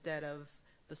music instead of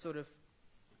the sort of,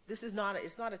 it's not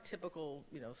a typical,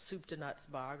 soup to nuts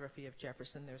biography of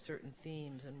Jefferson. There are certain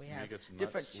themes, and we have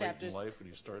different chapters. Late in life, and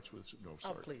he starts with, no,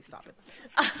 sorry. Oh, please stop it.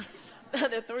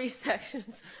 There are 3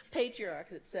 sections.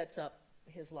 Patriarchs, it sets up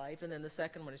his life, and then the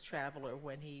second one is Traveler,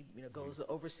 when he goes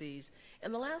overseas,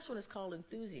 and the last one is called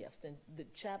Enthusiast, and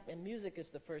and music is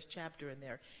the first chapter in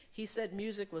there. He said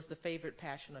music was the favorite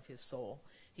passion of his soul.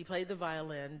 He played the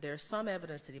violin. There's some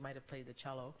evidence that he might have played the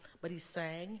cello, but he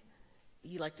sang.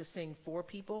 He liked to sing for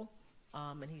people,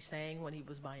 and he sang when he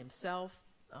was by himself.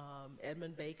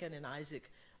 Edmund Bacon and Isaac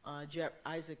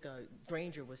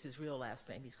Granger was his real last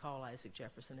name. He's called Isaac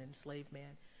Jefferson, an enslaved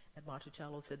man at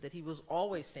Monticello, said that he was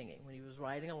always singing. When he was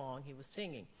riding along, he was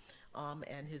singing.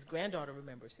 And his granddaughter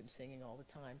remembers him singing all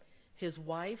the time. His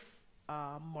wife,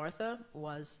 Martha,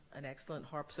 was an excellent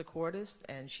harpsichordist,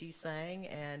 and she sang,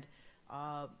 and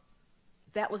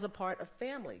that was a part of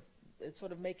family. It's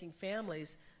sort of making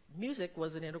families. Music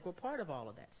was an integral part of all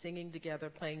of that, singing together,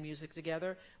 playing music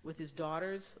together with his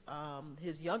daughters.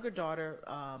 His younger daughter,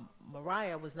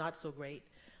 Mariah, was not so great,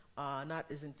 not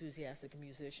as enthusiastic a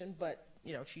musician, but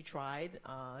she tried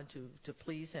to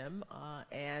please him.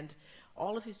 And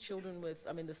all of his children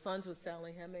the sons with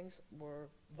Sally Hemings were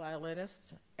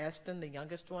violinists. Eston, the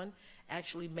youngest one,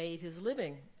 actually made his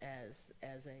living as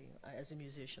a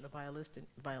musician, a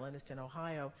violinist in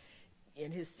Ohio.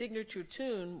 And his signature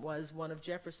tune was one of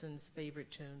Jefferson's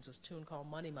favorite tunes, a tune called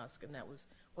Money Musk, and that was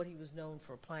what he was known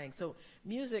for playing. So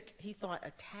music, he thought,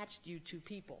 attached you to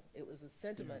people. It was a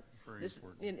sentiment. Very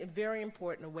important. Very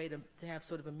important, a way to have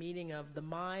sort of a meeting of the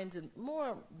minds and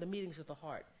more the meetings of the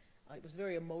heart. It was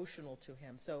very emotional to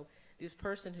him. So this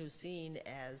person who's seen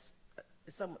as,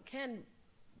 can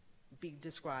be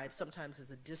described sometimes as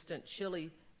a distant,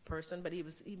 chilly person, but he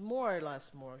more or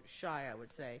less more shy, I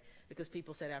would say, because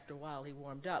people said after a while he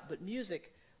warmed up. But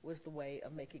music was the way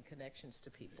of making connections to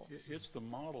people. It's the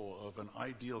model of an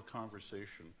ideal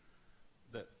conversation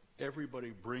that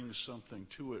everybody brings something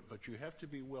to it, but you have to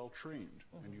be well trained,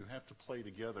 and you have to play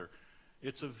together.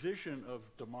 It's a vision of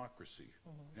democracy,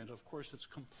 and of course it's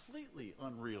completely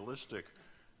unrealistic,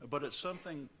 but it's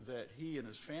something that he and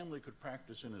his family could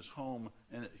practice in his home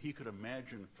and that he could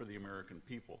imagine for the American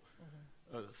people.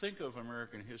 Think of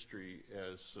American history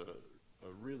as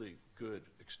a really good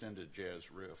extended jazz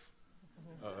riff.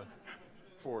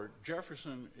 For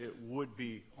Jefferson, it would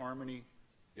be harmony,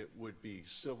 it would be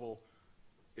civil,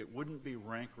 it wouldn't be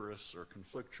rancorous or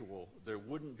conflictual, there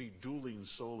wouldn't be dueling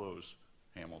solos,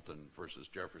 Hamilton versus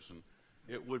Jefferson.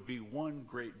 It would be one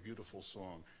great, beautiful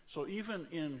song. So even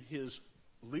in his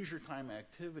leisure time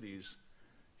activities,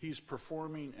 he's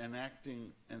performing and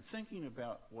acting and thinking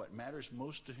about what matters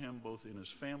most to him, both in his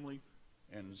family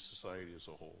and in society as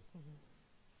a whole.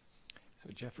 So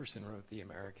Jefferson wrote the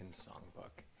American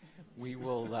Songbook. We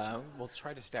will we'll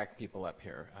try to stack people up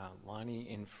here. Lonnie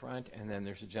in front, and then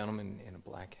there's a gentleman in a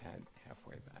black hat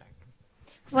halfway back.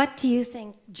 What do you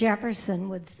think Jefferson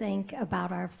would think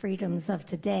about our freedoms of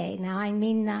today? Now, I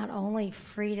mean not only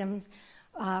freedoms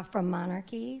from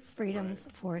monarchy, freedoms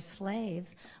for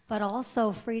slaves, but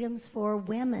also freedoms for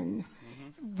women.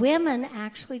 Women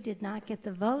actually did not get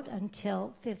the vote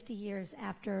until 50 years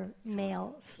after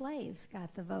male slaves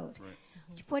got the vote.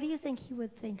 Right. What do you think he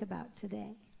would think about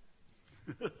today?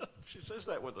 She says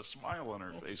that with a smile on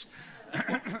her face.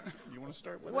 You want to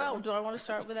start with that? Well, do I want to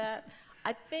start with that?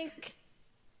 I think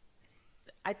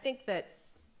that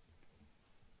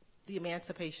the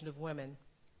emancipation of women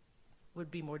would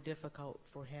be more difficult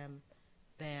for him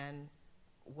than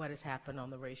what has happened on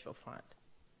the racial front.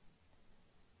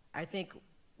 I think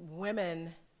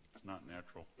women... It's not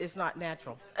natural. It's not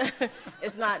natural.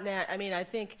 It's not I mean, I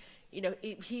think,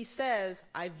 he says,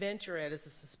 I venture it as a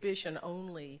suspicion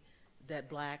only that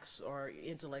blacks are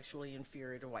intellectually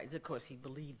inferior to whites. Of course, he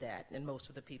believed that, and most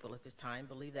of the people of his time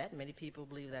believe that, and many people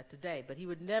believe that today. But he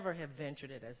would never have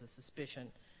ventured it as a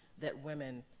suspicion that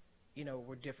women,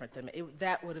 were different than men.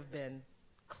 That would have been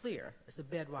clear. It's the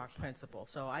bedrock principle.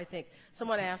 So I think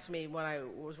someone asked me when I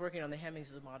was working on the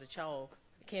Hemingses of Monticello,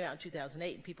 it came out in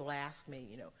 2008, and people asked me,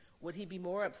 you know, would he be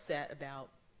more upset about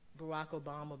Barack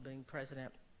Obama being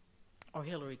president or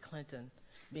Hillary Clinton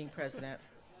being president?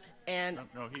 And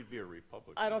no, he'd be a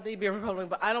Republican. I don't think he'd be a Republican,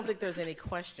 but I don't think there's any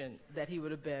question that he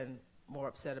would have been more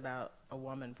upset about a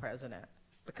woman president,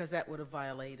 because that would have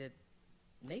violated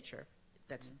nature.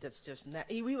 That's just not,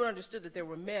 we would have understood that there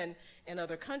were men in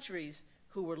other countries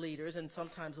who were leaders, and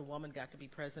sometimes a woman got to be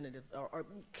president or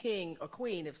king or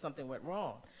queen if something went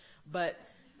wrong. But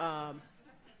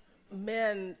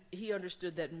men, he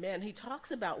understood that men, when he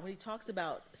talks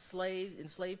about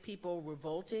enslaved people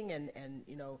revolting and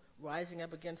you know, rising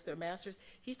up against their masters,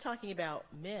 he's talking about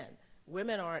men.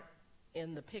 Women aren't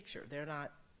in the picture. They're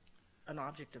not an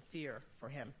object of fear for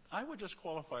him. I would just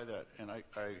qualify that, and I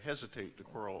hesitate to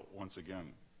quarrel once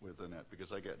again with Annette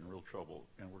because I get in real trouble,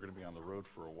 and we're going to be on the road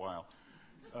for a while.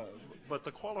 But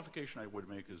the qualification I would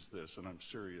make is this, and I'm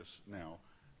serious now.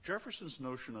 Jefferson's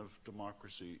notion of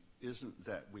democracy isn't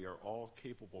that we are all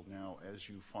capable now, as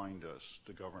you find us,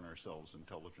 to govern ourselves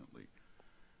intelligently.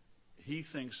 He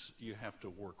thinks you have to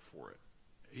work for it.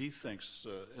 He thinks,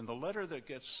 in the letter that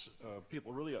gets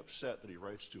people really upset that he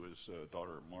writes to his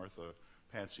daughter Martha,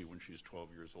 Patsy, when she's 12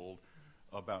 years old,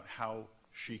 about how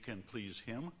she can please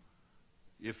him.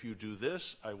 If you do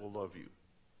this, I will love you.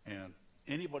 And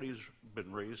anybody who's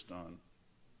been raised on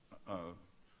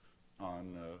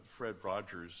Fred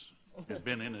Rogers and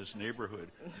been in his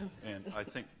neighborhood, and I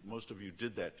think most of you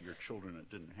did that to your children. It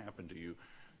didn't happen to you.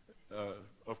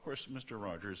 Of course, Mr.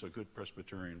 Rogers, a good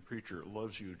Presbyterian preacher,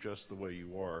 loves you just the way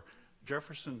you are.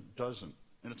 Jefferson doesn't.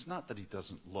 And it's not that he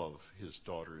doesn't love his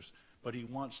daughters, but he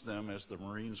wants them, as the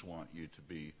Marines want you to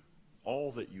be,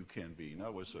 all that you can be. Now,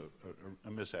 that was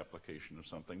a misapplication of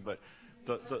something, but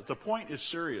the point is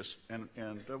serious. And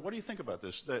what do you think about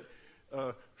this? That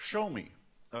show me.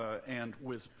 And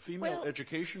with female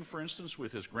education, for instance,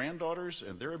 with his granddaughters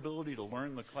and their ability to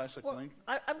learn the classic language.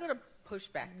 I'm going to push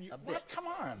back a bit. What? Come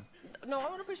on. No, I'm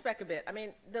going to push back a bit. I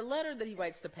mean, the letter that he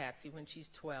writes to Patsy when she's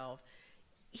 12,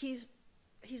 he's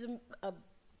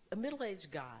a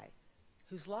middle-aged guy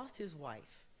who's lost his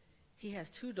wife. He has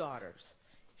 2 daughters.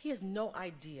 He has no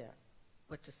idea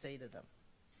what to say to them.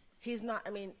 He's not, I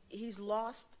mean, he's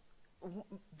lost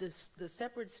the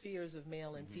separate spheres of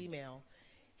male and female.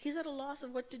 He's at a loss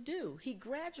of what to do. He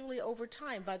gradually, over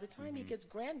time, by the time he gets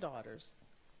granddaughters,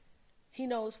 he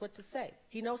knows what to say.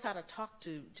 He knows how to talk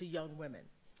to young women.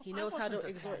 He knows how to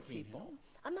exhort people.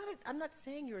 I'm not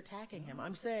saying you're attacking him.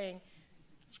 I'm saying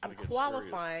I'm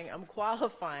qualifying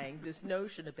this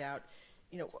notion about,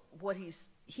 you know, what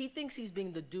he thinks he's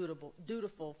being the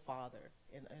dutiful father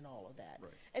in all of that.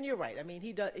 Right. And you're right. I mean,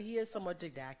 he is somewhat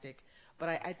didactic, but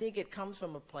I think it comes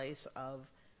from a place of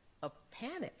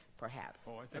panic, perhaps,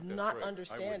 of not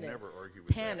understanding. I would never argue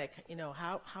with panic. That. You know,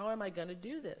 how am I going to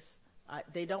do this?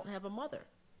 They don't have a mother.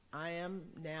 I am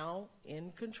now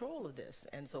in control of this,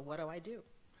 and so what do I do?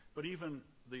 But even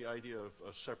the idea of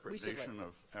a separate nation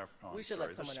of Africa. We should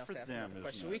let someone else ask the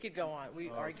question. We could go on. We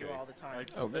argue all the time.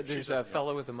 But there's a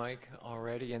fellow with a mic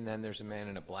already, and then there's a man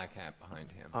in a black hat behind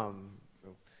him.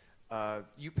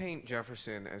 You paint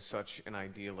Jefferson as such an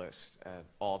idealist at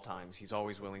all times. He's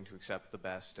always willing to accept the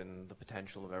best and the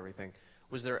potential of everything.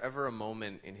 Was there ever a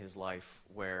moment in his life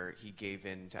where he gave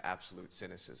in to absolute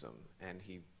cynicism and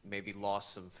he maybe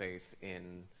lost some faith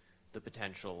in the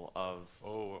potential of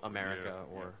America?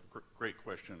 Great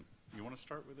question. You want to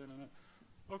start with it, Annette?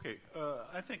 Okay.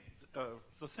 I think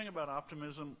the thing about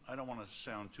optimism, I don't want to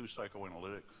sound too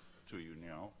psychoanalytic to you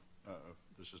now.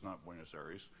 This is not Buenos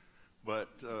Aires. But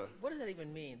what does that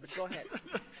even mean? But go ahead.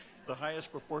 The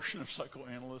highest proportion of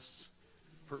psychoanalysts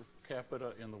per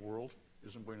capita in the world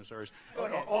is in Buenos Aires. Go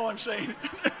ahead. All I'm saying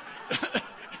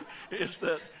is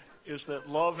that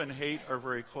love and hate are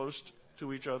very close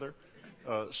to each other.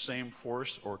 Same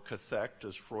force, or cathect,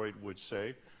 as Freud would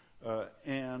say.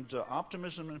 And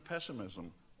optimism and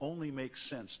pessimism only make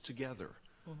sense together.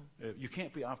 You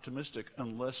can't be optimistic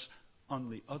unless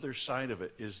on the other side of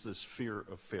it is this fear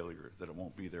of failure, that it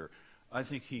won't be there. I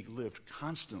think he lived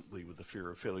constantly with the fear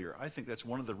of failure. I think that's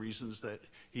one of the reasons that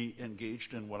he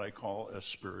engaged in what I call a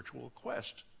spiritual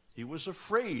quest. He was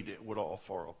afraid it would all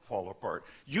fall apart.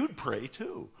 You'd pray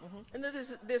too. And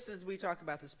this is, we talk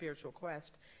about the spiritual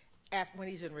quest when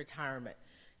he's in retirement.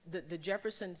 The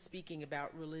Jefferson speaking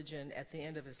about religion at the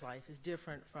end of his life is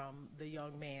different from the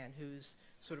young man who's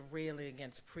sort of railing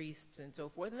against priests and so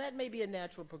forth. And that may be a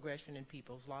natural progression in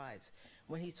people's lives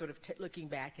when he's sort of looking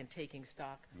back and taking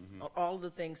stock on all of the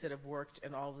things that have worked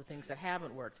and all of the things that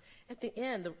haven't worked. At the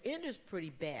end is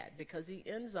pretty bad because he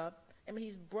ends up, I mean,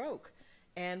 he's broke.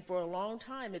 And for a long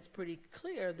time, it's pretty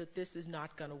clear that this is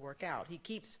not going to work out. He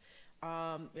keeps,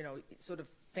 sort of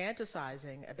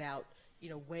fantasizing about,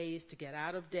 ways to get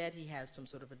out of debt. He has some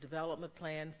sort of a development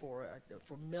plan for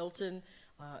Milton.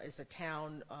 It's a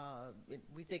town,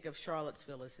 we think of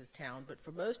Charlottesville as his town, but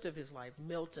for most of his life,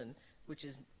 Milton, which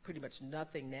is pretty much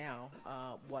nothing now,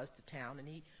 was the town. And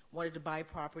he wanted to buy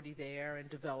property there and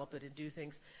develop it and do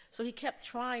things. So he kept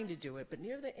trying to do it, but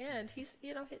near the end, he's,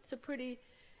 it's pretty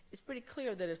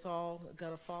clear that it's all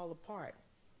going to fall apart.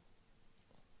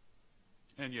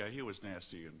 And yeah, he was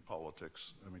nasty in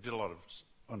politics. I mean, did a lot of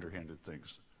underhanded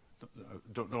things.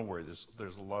 Don't worry,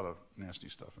 there's a lot of nasty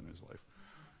stuff in his life.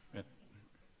 And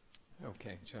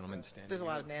Okay, gentlemen, standing. There's a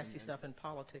lot of nasty stuff in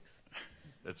politics.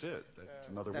 that's it. That's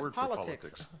another That's word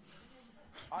politics. for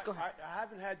politics. I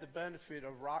haven't had the benefit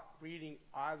of reading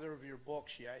either of your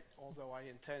books yet, although I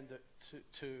intend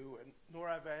to, and nor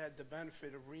have I had the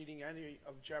benefit of reading any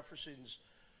of Jefferson's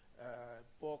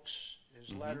books,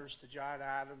 his letters to John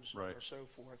Adams, Right. or so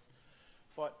forth.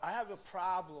 But I have a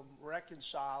problem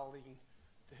reconciling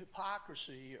the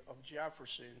hypocrisy of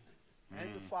Jefferson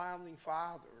and the Founding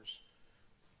Fathers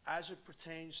as it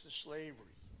pertains to slavery.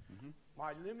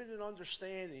 My limited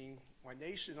understanding, my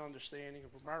nascent understanding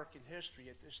of American history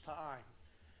at this time,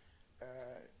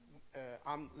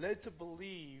 I'm led to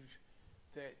believe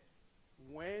that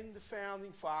when the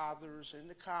Founding Fathers and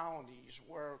the colonies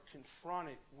were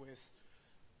confronted with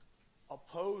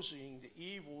opposing the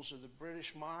evils of the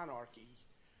British monarchy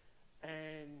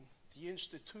and the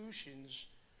institutions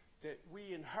that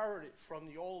we inherited from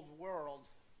the old world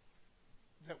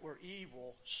that were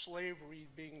evil, slavery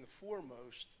being the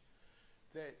foremost,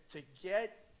 that to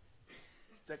get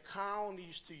the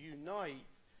colonies to unite,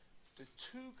 the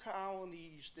two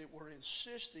colonies that were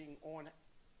insisting on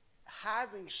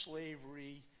having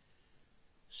slavery,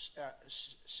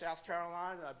 South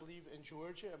Carolina, I believe, and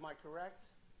Georgia, am I correct?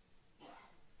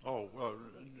 Oh, well,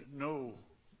 no,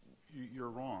 you're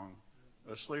wrong.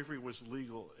 Slavery was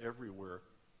legal everywhere.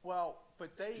 Well,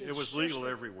 but It was legal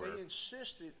everywhere. They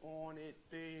insisted on it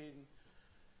being.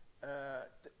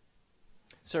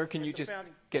 Sir, can you just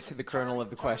get to the kernel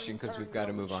of the question, because we've got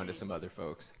to move on to some other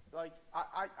folks. Like,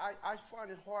 I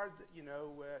find it hard that,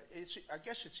 I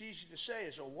guess it's easy to say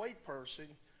as a white person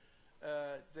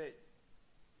that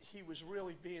he was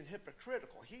really being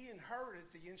hypocritical. He inherited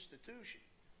the institution,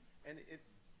 and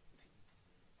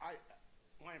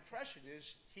my impression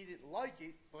is he didn't like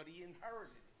it, but he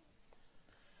inherited it.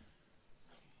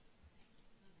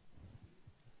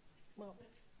 Well,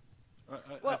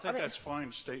 I think that's a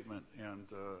fine statement, and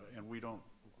we don't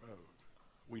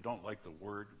like the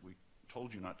word. We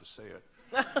told you not to say it.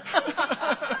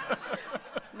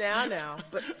 now,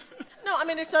 but no, I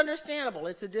mean, it's understandable.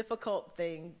 It's a difficult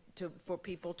thing for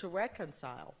people to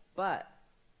reconcile. But,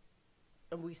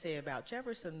 and we say about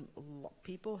Jefferson,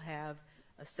 people have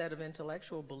a set of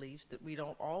intellectual beliefs that we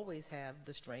don't always have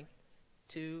the strength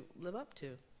to live up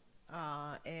to.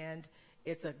 And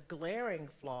it's a glaring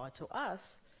flaw to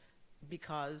us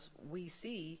because we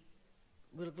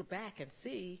look back and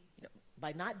see,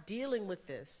 by not dealing with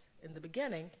this in the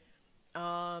beginning,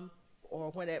 or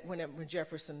when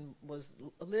Jefferson was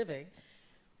living,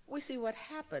 we see what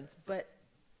happens. But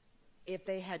if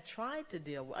they had tried to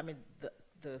deal,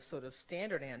 the sort of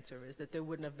standard answer is that there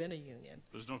wouldn't have been a union.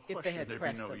 There's no if question they had there'd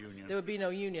pressed be no them. union. There would be no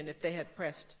union if they had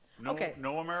pressed. No, okay.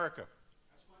 no America.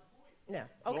 Yeah.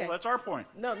 Okay. Well, that's our point.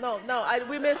 No.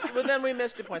 We missed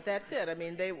the point. That's it. I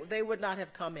mean, they would not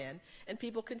have come in, and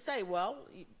people can say, well,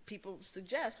 people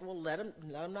suggest, well, let them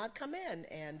not come in,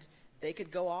 and they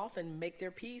could go off and make their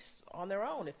peace on their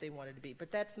own if they wanted to be.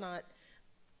 But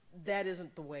that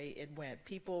isn't the way it went.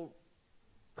 People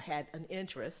had an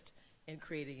interest in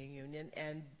creating a union,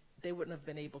 and they wouldn't have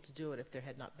been able to do it if there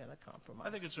had not been a compromise. I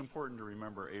think it's important to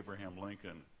remember Abraham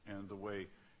Lincoln and the way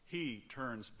he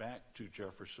turns back to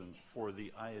Jefferson for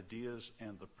the ideas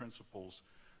and the principles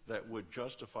that would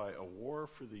justify a war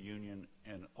for the Union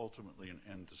and ultimately an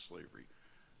end to slavery.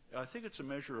 I think it's a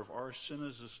measure of our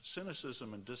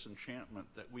cynicism and disenchantment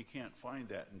that we can't find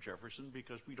that in Jefferson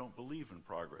because we don't believe in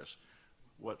progress.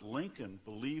 What Lincoln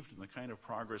believed in the kind of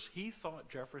progress he thought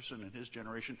Jefferson and his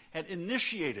generation had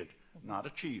initiated, not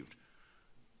achieved.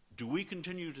 Do we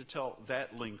continue to tell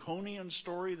that Lincolnian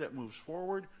story that moves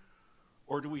forward,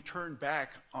 or do we turn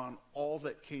back on all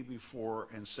that came before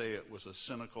and say it was a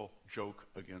cynical joke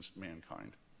against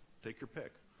mankind? Take your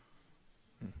pick.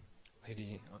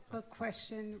 Lady. A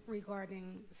question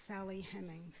regarding Sally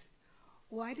Hemings.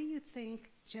 Why do you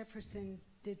think Jefferson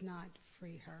did not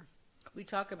free her? We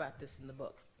talk about this in the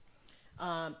book.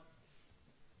 I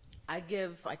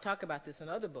I talk about this in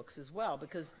other books as well,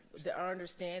 because our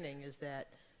understanding is that,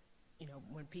 you know,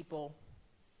 when people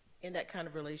in that kind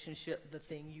of relationship, the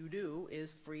thing you do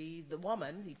is free the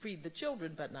woman. He freed the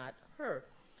children, but not her.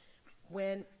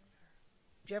 When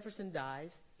Jefferson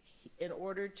dies, in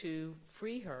order to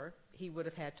free her, he would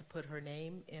have had to put her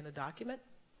name in a document.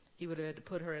 He would have had to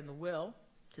put her in the will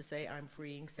to say, I'm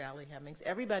freeing Sally Hemings.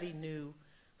 Everybody knew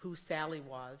who Sally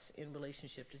was in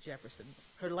relationship to Jefferson.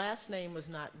 Her last name was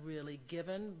not really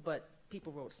given, but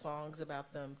people wrote songs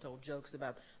about them, told jokes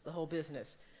about the whole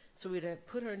business. So we'd have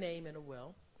put her name in a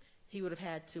will. He would have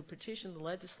had to petition the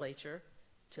legislature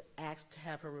to ask to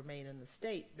have her remain in the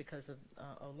state, because of,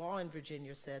 a law in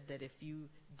Virginia said that if you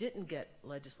didn't get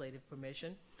legislative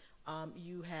permission,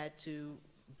 you had to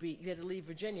leave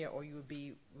Virginia, or you would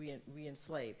be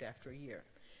re-enslaved after a year.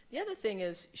 The other thing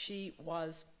is, she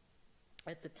was,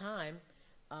 at the time,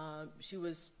 she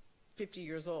was 50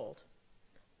 years old.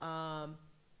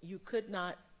 You could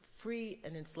not free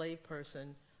an enslaved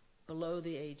person below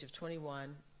the age of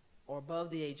 21 or above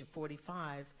the age of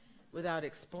 45 without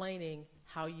explaining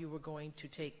how you were going to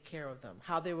take care of them,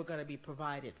 how they were going to be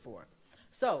provided for.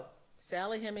 So,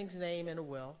 Sally Hemings' name in a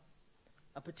will,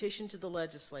 a petition to the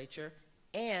legislature,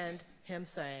 and him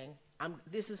saying,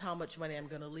 this is how much money I'm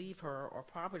going to leave her, or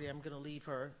property I'm going to leave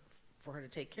her for her to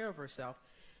take care of herself.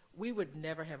 We would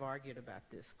never have argued about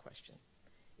this question.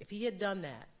 If he had done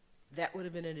that, that would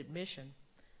have been an admission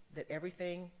that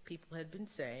everything people had been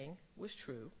saying was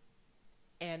true,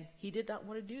 and he did not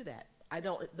want to do that.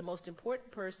 The most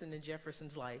important person in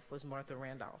Jefferson's life was Martha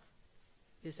Randolph,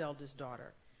 his eldest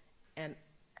daughter. And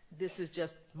this is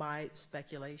just my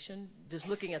speculation. Just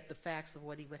looking at the facts of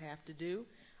what he would have to do,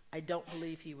 I don't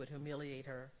believe he would humiliate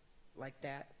her like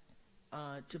that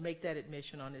to make that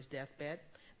admission on his deathbed.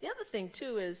 The other thing,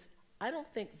 too, is I don't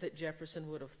think that Jefferson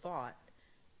would have thought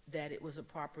that it was a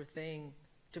proper thing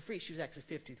to free. She was actually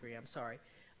 53, I'm sorry.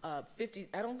 I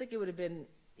don't think it would have been,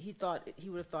 he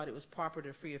would have thought it was proper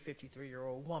to free a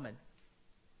 53-year-old woman.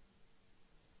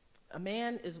 A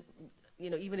man is, you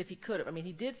know, even if he could have, I mean,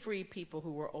 he did free people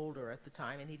who were older at the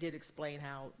time, and he did explain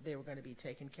how they were going to be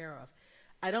taken care of.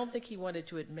 I don't think he wanted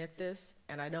to admit this,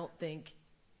 and I don't think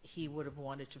he would have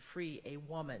wanted to free a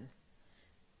woman,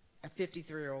 a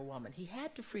 53-year-old woman. He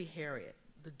had to free Harriet,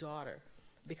 the daughter,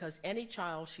 because any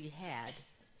child she had,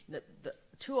 the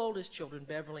two oldest children,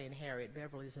 Beverly and Harriet,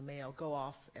 Beverly's a male, go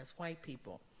off as white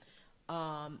people.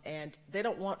 And they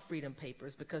don't want freedom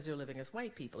papers because they're living as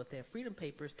white people. If they have freedom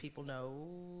papers, people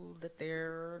know that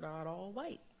they're not all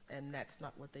white, and that's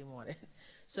not what they wanted.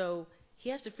 So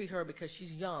he has to free her because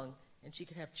she's young and she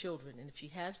could have children. And if she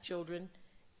has children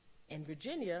in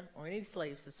Virginia or any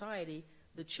slave society,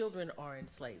 the children are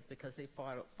enslaved because they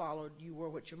followed, you were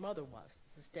what your mother was,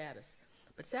 it's the status.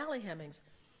 But Sally Hemings,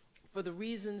 for the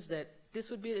reasons that this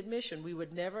would be an admission, we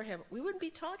wouldn't be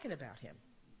talking about him.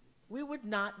 We would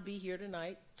not be here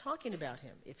tonight talking about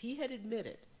him. If he had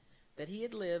admitted that he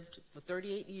had lived for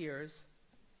 38 years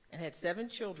and had 7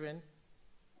 children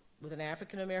with an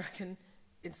African-American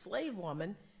enslaved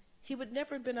woman, he would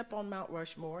never have been up on Mount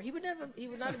Rushmore. He would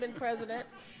not have been president.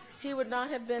 He would not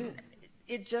have been,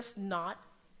 it's just not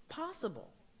possible.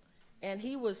 And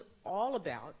he was all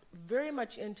about, very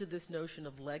much into this notion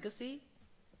of legacy.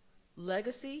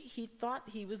 Legacy, he thought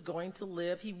he was going to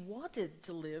live, he wanted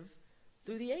to live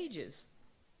through the ages.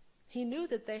 He knew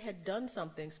that they had done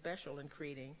something special in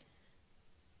creating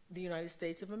the United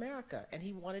States of America, and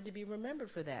he wanted to be remembered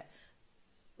for that.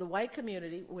 The white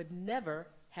community would never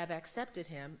have accepted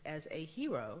him as a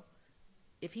hero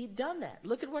if he'd done that.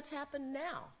 Look at what's happened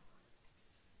now.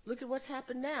 Look at what's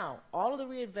happened now. All of the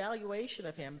reevaluation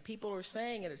of him, people are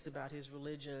saying it's about his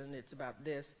religion, it's about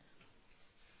this.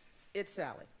 It's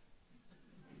Sally.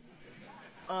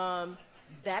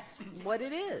 That's what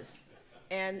it is.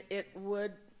 And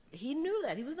he knew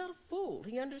that. He was not a fool.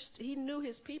 He knew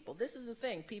his people. This is the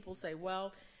thing. People say,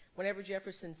 well, whenever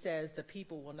Jefferson says the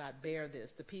people will not bear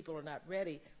this, the people are not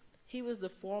ready, he was the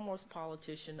foremost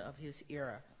politician of his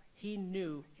era. He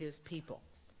knew his people.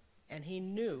 And he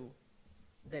knew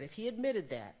that if he admitted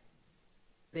that,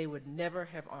 they would never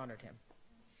have honored him.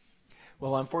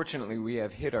 Well, unfortunately, we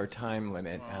have hit our time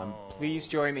limit. Please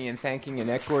join me in thanking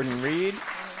Annette Gordon-Reed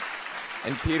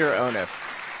and Peter Onuf.